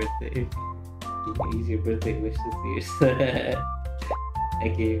 it's your birthday. You can use your birthday wishes here. I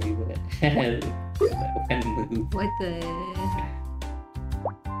gave you that. That one move. What the?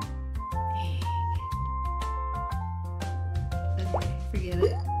 Okay, forget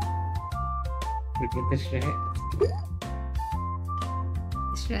it. Forget the strat.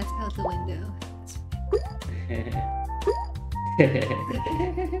 The strat's out the window.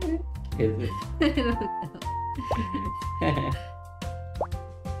 Is it? I don't know.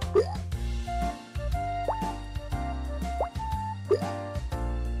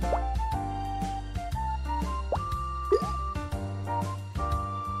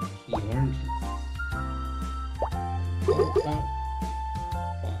 Oranges.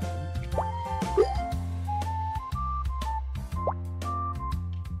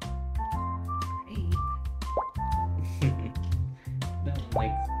 Great. No one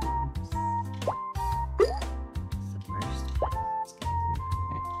likes boobs. It's the worst.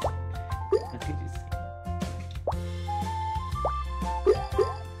 What did you say?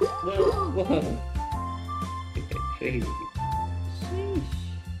 Whoa, whoa. You got crazy. Sheesh.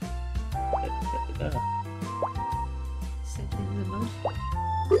 Set things in motion.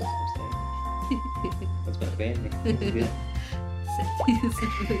 That's my band name. It's good. Set things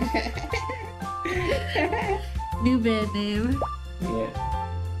in motion. New band name. Yeah.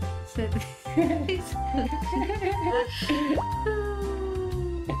 Set things in motion.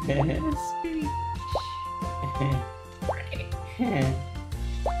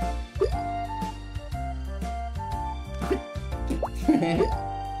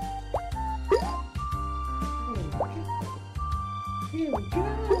 Here we go.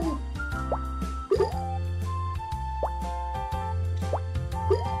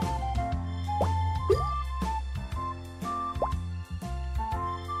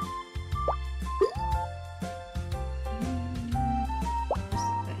 Where's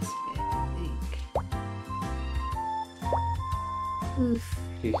the best bit, I think? Oof.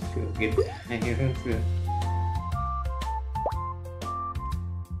 She's too good. I hear her too.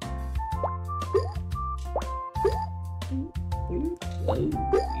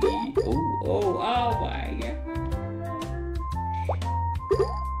 Oh my god.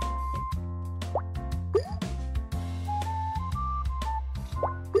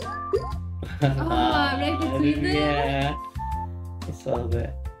 Right between them? Yeah. I saw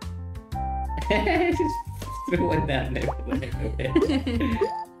that. Just threw one down there for the heck of it.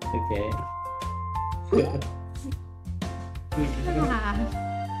 Okay. Ah.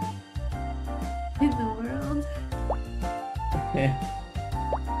 In the world. I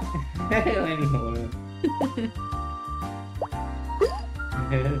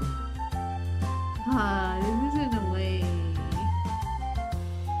know. This isn't a way.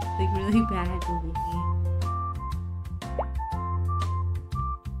 Like really badly.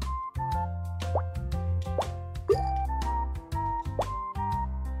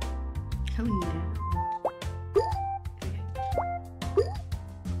 Coming down.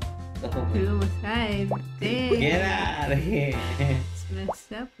 Oh, Two almost died. Dang. get out of here. It's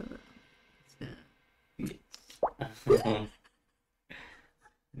messed up a little.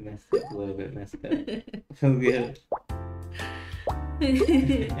 Messed up a little bit, messed up. Feel good.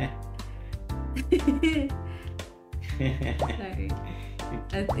 Sorry.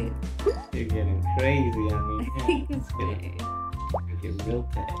 I think You're getting crazy on me. I think it's Just kidding. fair. You're real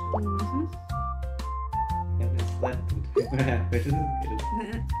pet. Mm-hmm. Haven't slept in 24 hours. This is good.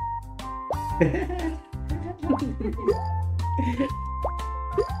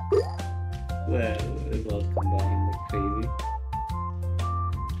 Well, it's all combined like crazy.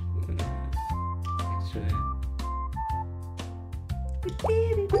 Extra.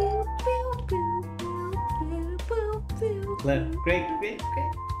 Left, great.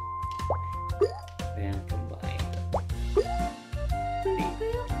 Then combine.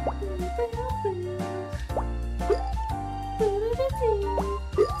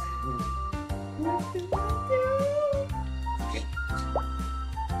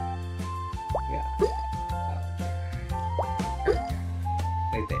 Yeah.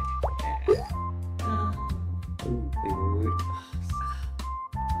 Right there. Yeah. Ooh, they were.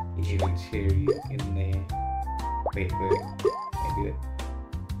 Even cherries in there. Wait. I do it.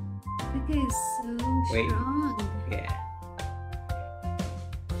 That guy is so Wait. strong. Yeah.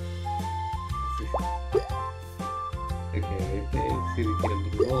 Okay, right there. See, we get a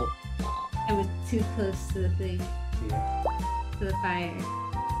little roll. I was too close to the thing, Yeah. to the fire.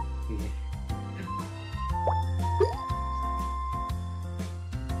 Yeah.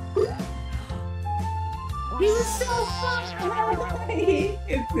 He was so far!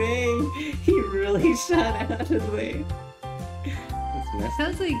 He really shot out of the way. It's messed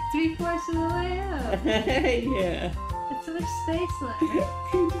Sounds like 3/4 of the way up. Yeah. That's so much space left.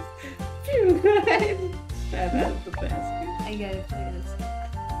 Phew, shot out of the basket. I gotta play this.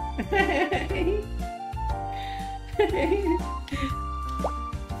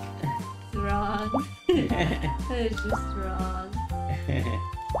 It's wrong. That is just wrong.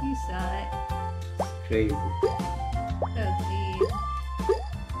 You saw it. Crazy. That was mean.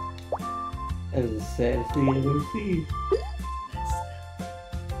 That was the saddest thing I've ever seen. Messed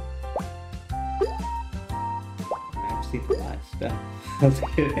I've seen a lot of stuff. I'll tell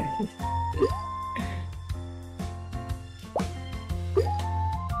you that. up.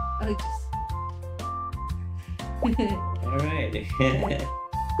 Oh, just. Alright.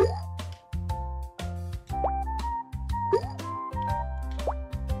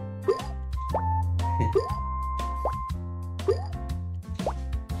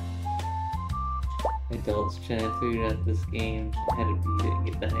 Adults trying to figure out this game, how to beat it,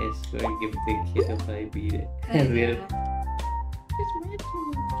 get the highest score, and give it to a kid if I beat it. I And we know. had- It's random.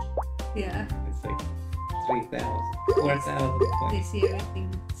 Yeah, It's like 3,000, 4,000 they points. see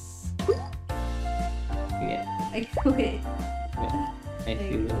everything's. Yeah, I quit. I I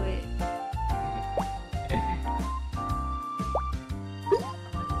feel it. quit.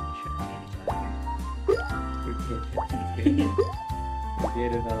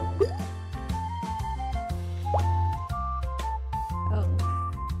 Forget it all. Oh.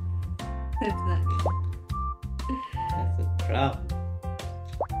 That's not good. That's a problem.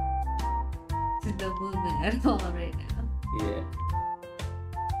 There's no movement at all right now. Yeah.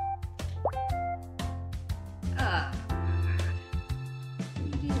 Ah.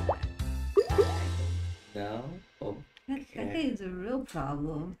 You do that. No? Oh, That guy is a real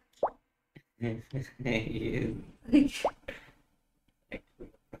problem. he is. Like,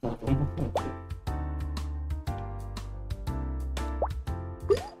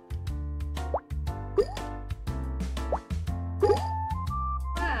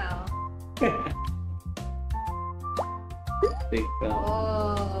 wow. Big problem.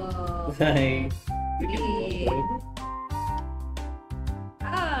 Oh. Like, Mean.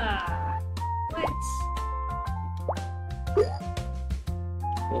 Ah. What?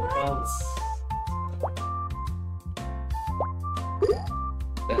 What?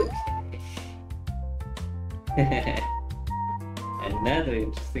 Okay. Another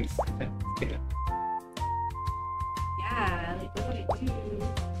interesting stuff. Yeah, like what do I do?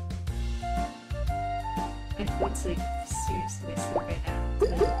 My foot's like seriously messed up right now.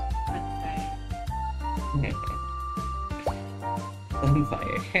 It's like On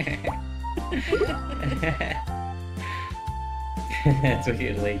fire. That's what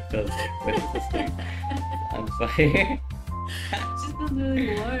your leg feels like when it's just like on fire. It just feels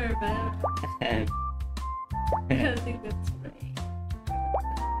really warm. I don't think that's right.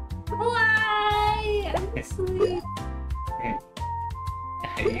 Why? I'm asleep.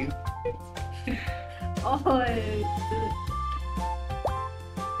 Are you? Oh,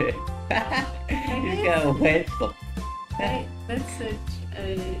 You got a wedge. that's such a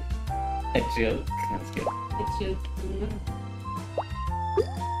joke. That's good. joke.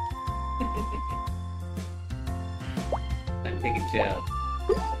 I'm taking joke.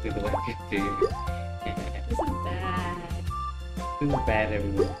 Do the way you do. This is bad. This is bad,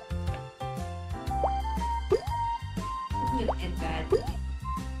 everyone. gonna end badly.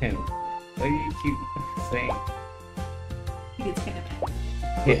 What do you keep saying? He gets kind of mad.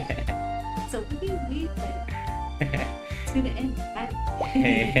 Yeah. So what do you mean that it's gonna end badly?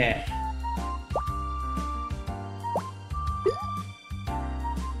 Yeah.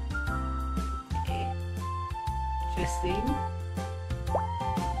 Okay. Interesting.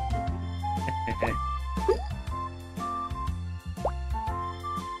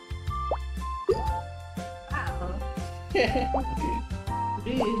 Wow.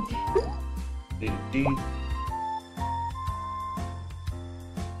 Rude.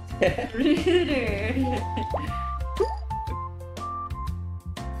 Ruder.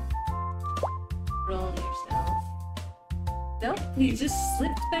 Roll yourself. Nope, he just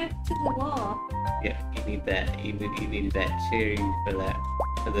slipped back to the wall. Yeah, you need that. You need that cherry for that.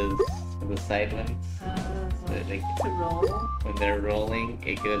 For the side ones. So like To roll. when they're rolling,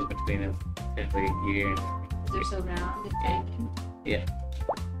 it goes between them every year. They're so round and tiny. Yeah.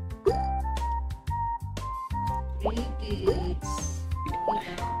 Really good.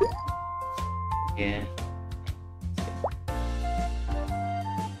 Yeah.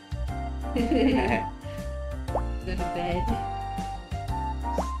 Go to bed.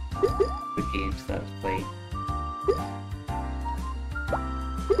 The game stops playing.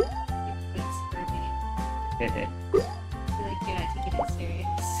 It's for me. I feel like you're not taking it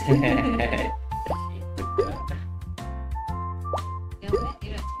serious. You know what? You're not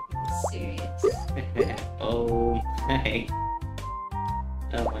taking it serious. Oh my.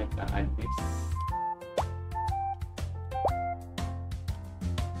 Oh my god.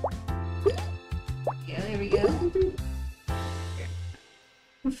 Yeah, there we go.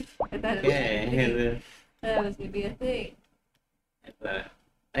 I thought it was Yeah, gonna be, that was gonna be a thing.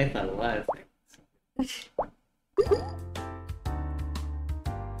 I thought a lot of things.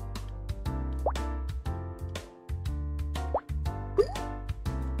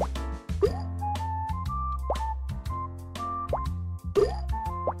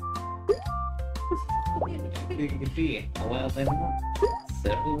 It could be a wild animal,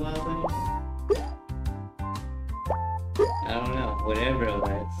 several wild animals. I don't know, whatever it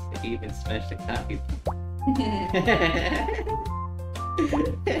was, it even smashed the coffee.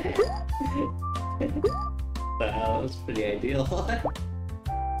 Wow, that was pretty ideal. Let's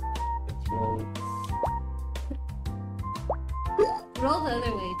roll. Roll the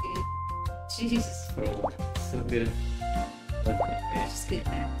other way, dude. Jesus. Roll. So good. Okay. Just get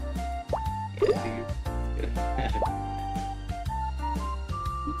back. Yeah, dude.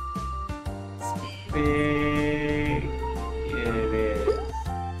 Spin. Big. Yeah, it is.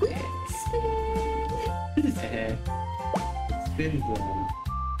 Spin. It spins on.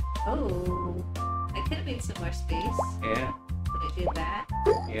 Oh. I could have made some more space, Yeah. but I did that.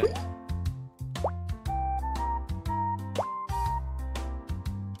 Yep.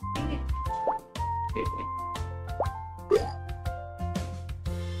 Dang it.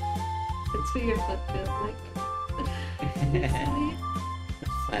 That's what your foot feels like.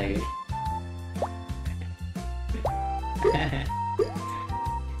 Fight.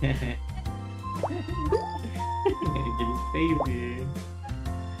 Baby.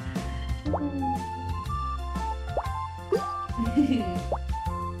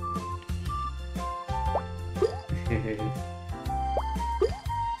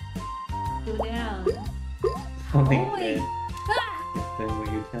 Go down. Oh my Boy. god. Ah! Is that what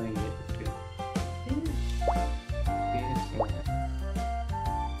you're telling me? It's good. Beautiful.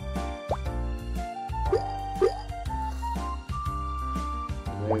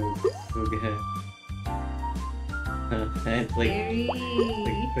 That was so good. That's like Scary.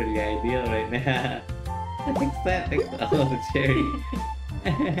 pretty ideal right now. Fix that, fix that. Oh, the cherry.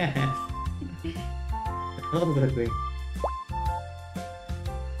 Oh, the thing.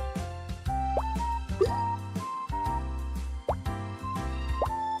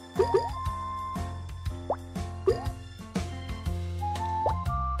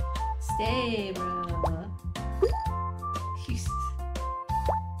 Stay, bro. Useless.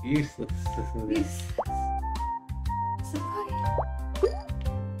 Useless. So funny.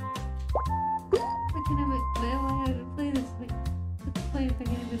 Why can't I play this? Like, what's the point if I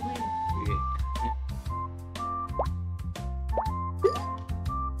can't even play it?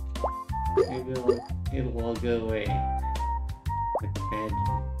 It'll all go away.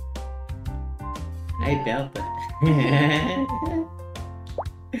 I doubt that.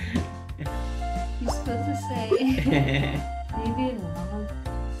 You're supposed to say, maybe it'll all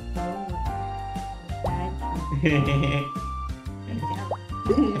go away. Bad dream. I doubt.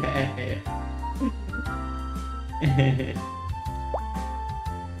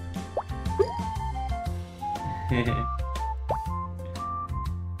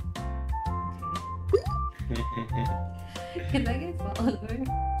 Can I get fall over?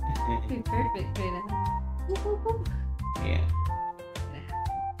 Be perfect right now. Whoop, whoop, whoop. Yeah.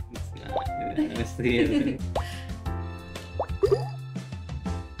 It's not. It honestly isn't.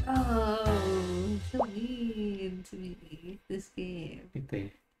 Oh, so mean to me. This game. Right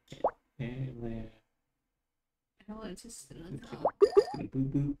there. There. I want to just sit on top.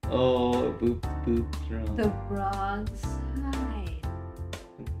 Boop boop. Oh, boop boop. Wrong. The wrong side.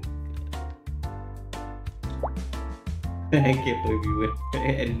 I can't believe you went. I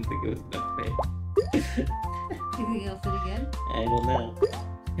didn't think it was enough pay. You think I'll fit again? I don't know.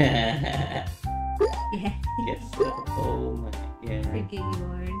 Yeah. Guess so. Oh my. Yeah. Forget you,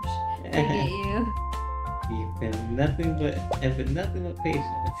 Orange. Forget you. You've been nothing but patience.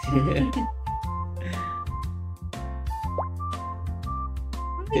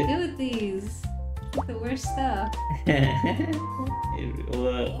 What do we do with these? Like the worst stuff.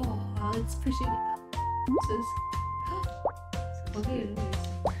 Well, Oh, it's pushing it up. What do you do?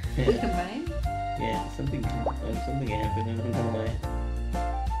 We combine? yeah, something happened. I don't know why.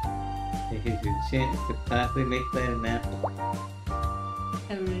 Here's your chance to possibly make that an apple.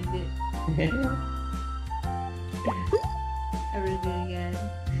 I ruined it. I ruined it again.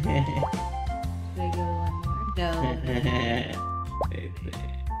 Should I go one more? No. Right there.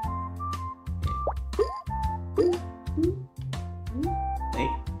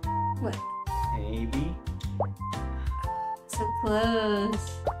 Wait, What? maybe? So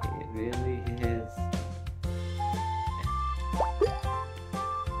close. It really is.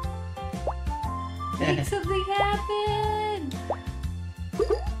 Make something happen!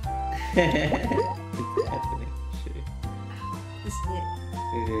 It's happening. Sure. This is it.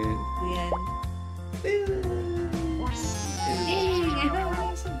 It is. The end. Dang, I thought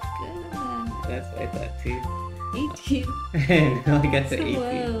I was so good at that. That's what I thought too. 18. No, I got to So 18.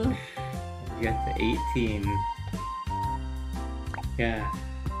 low. You got to 18. Yeah.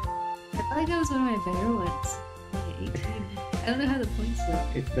 I felt like that was one of my better ones. Like 18. I don't know how the points look.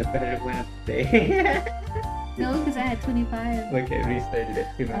 It's the better one of the day. No, because I had 25. Look, it restarted it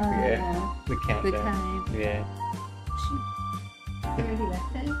 2 minutes ago. The The countdown. time. Yeah. Shoot. You already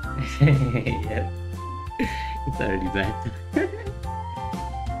left that? Yep. It's already that time.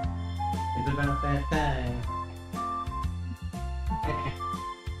 It's about that time.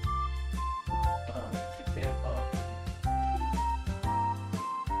 Oh, it's your fault.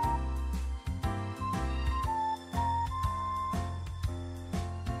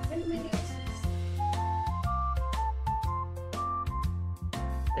 10 minutes.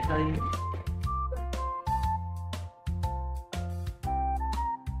 That's how you.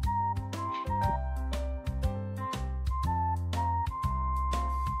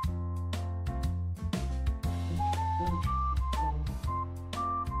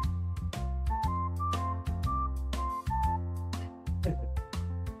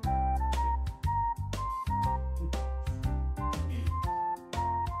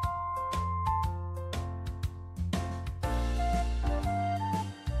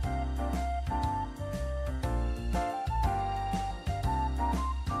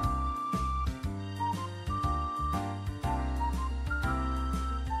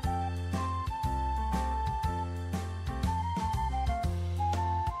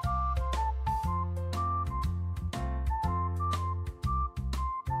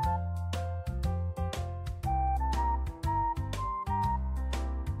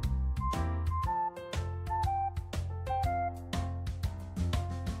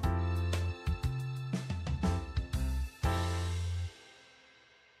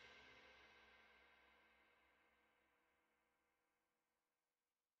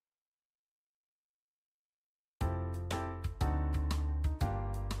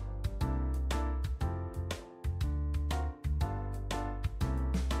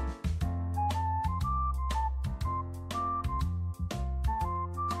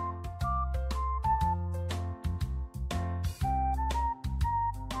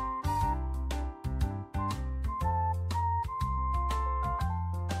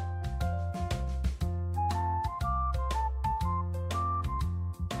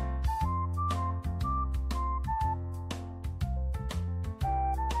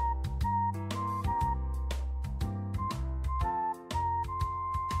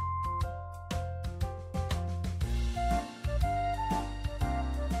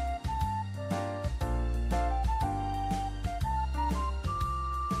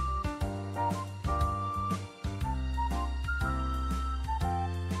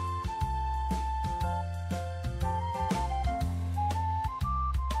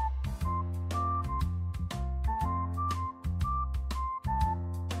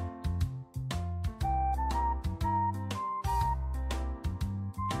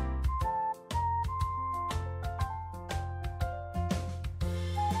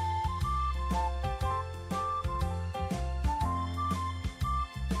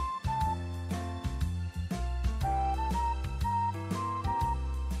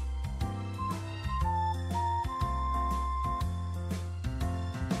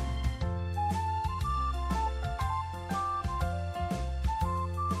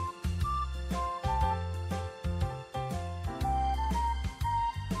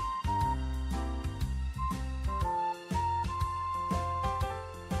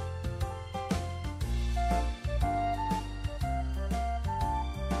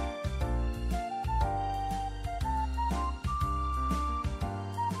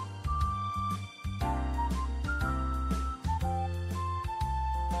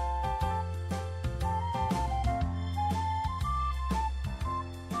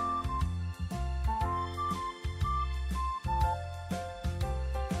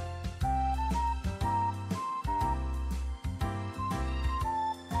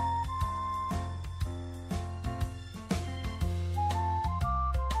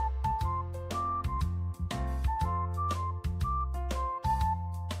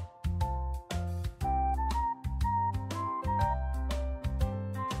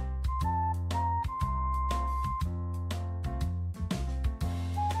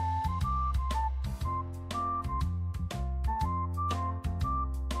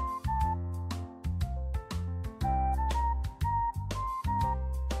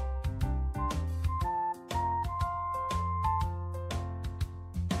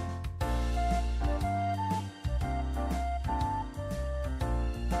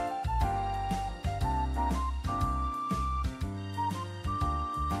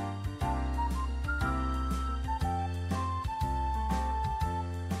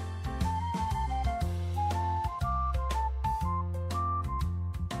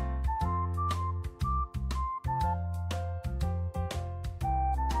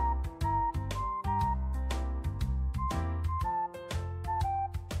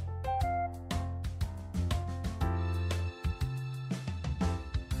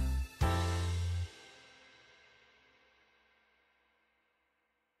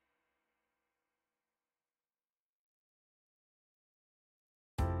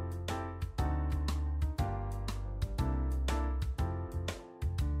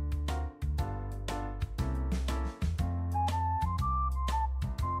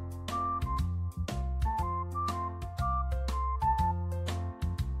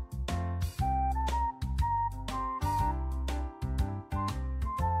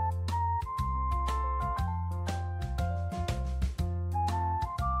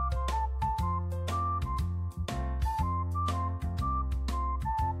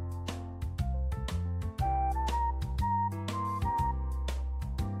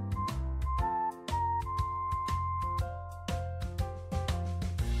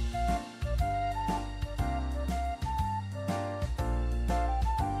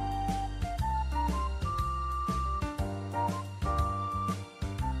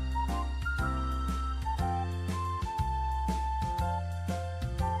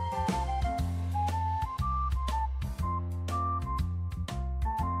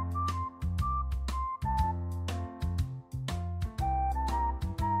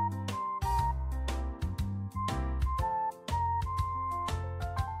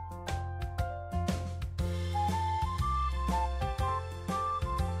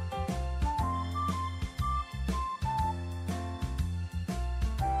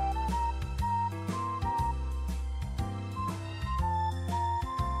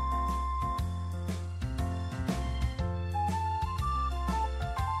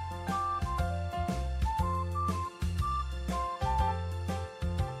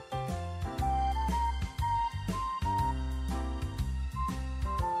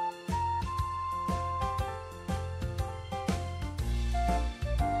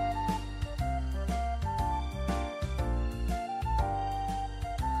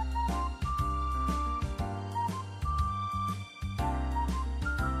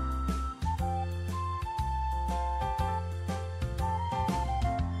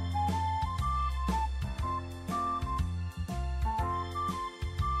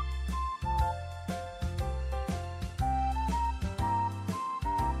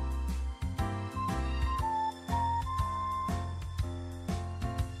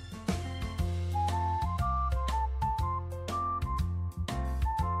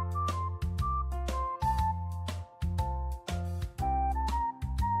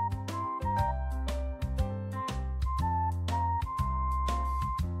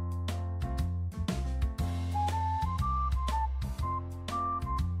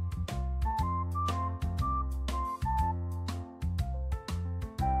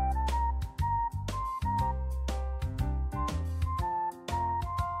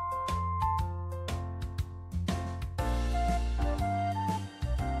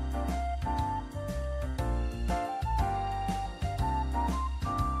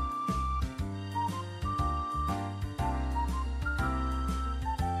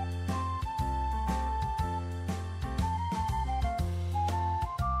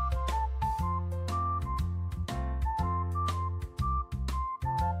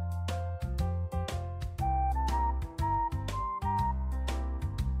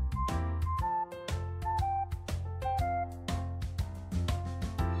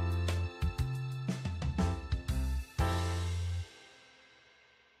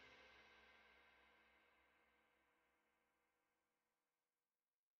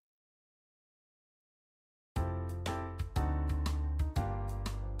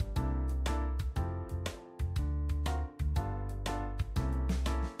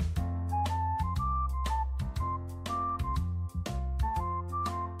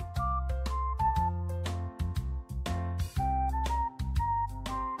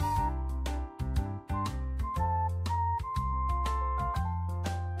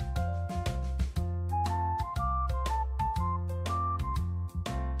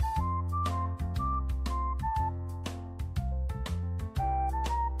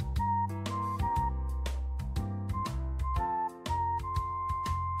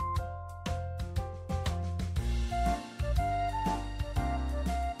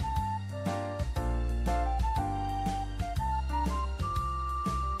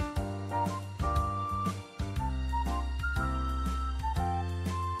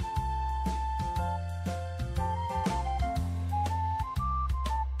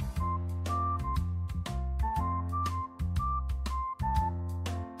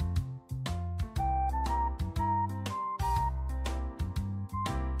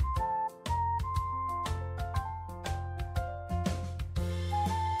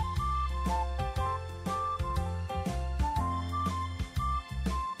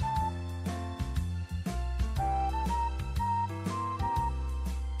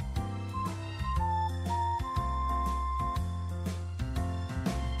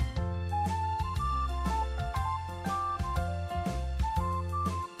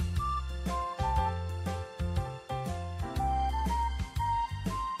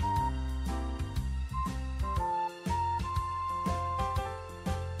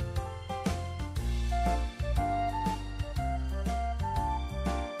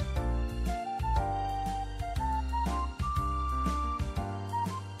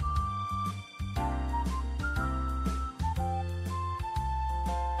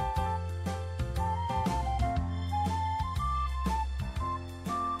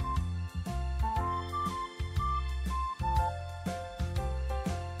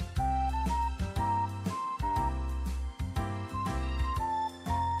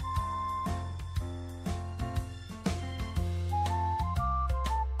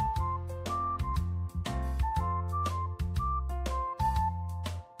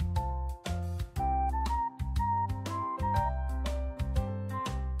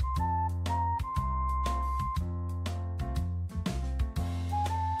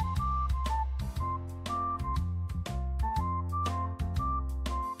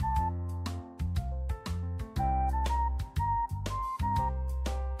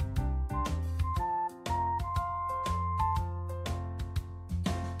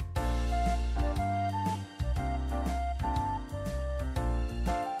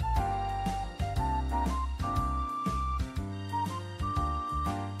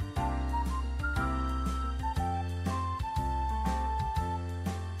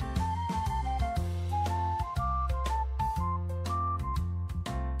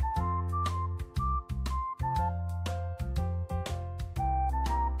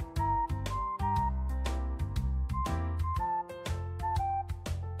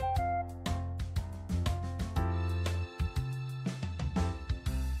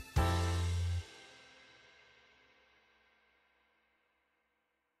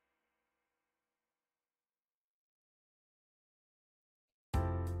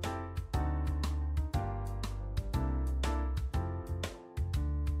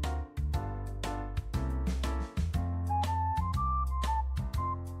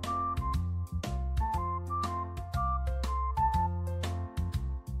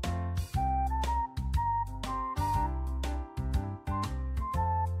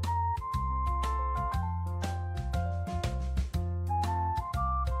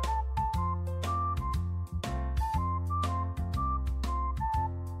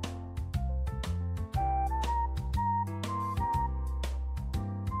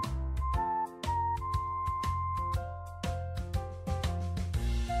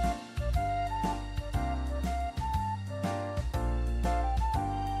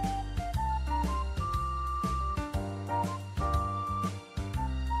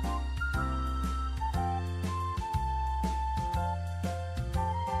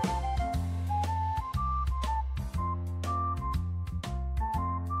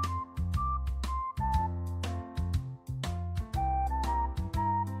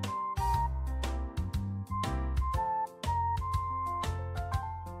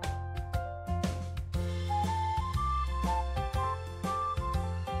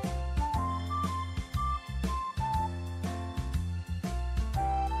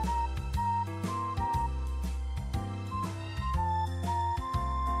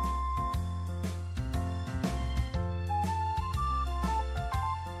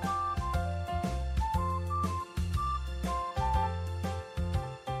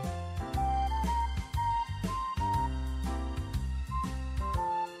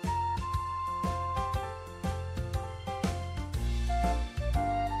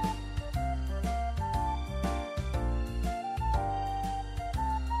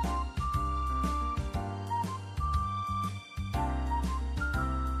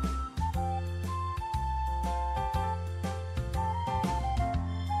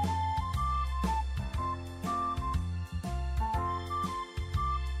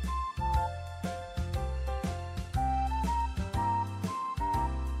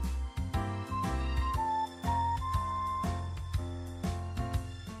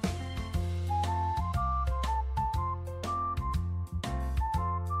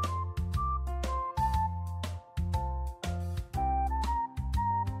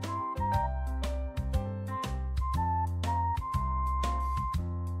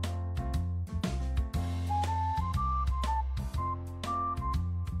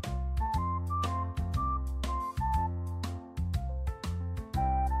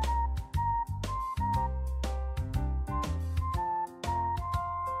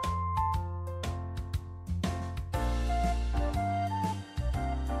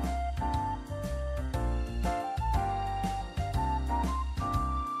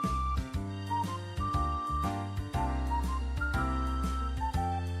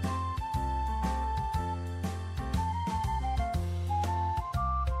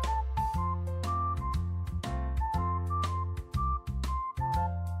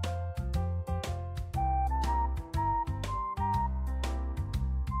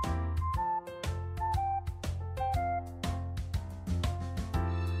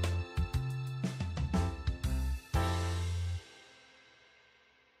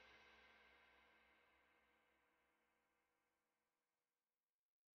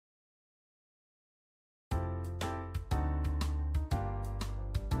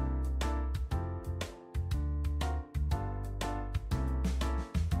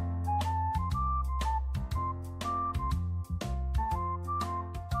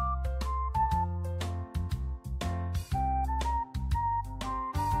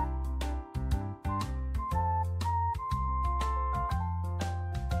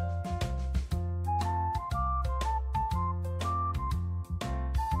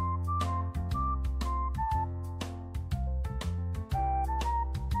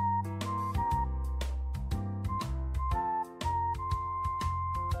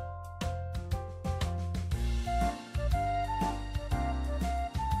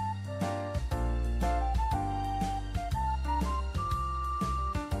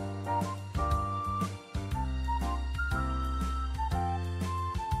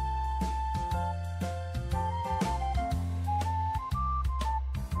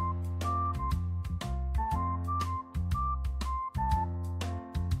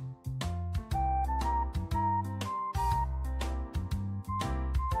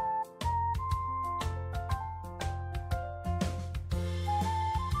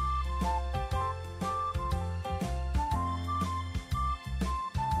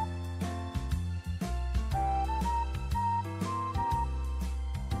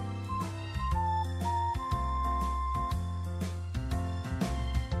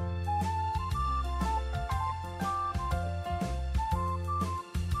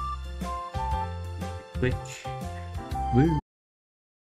 Twitch. Woo!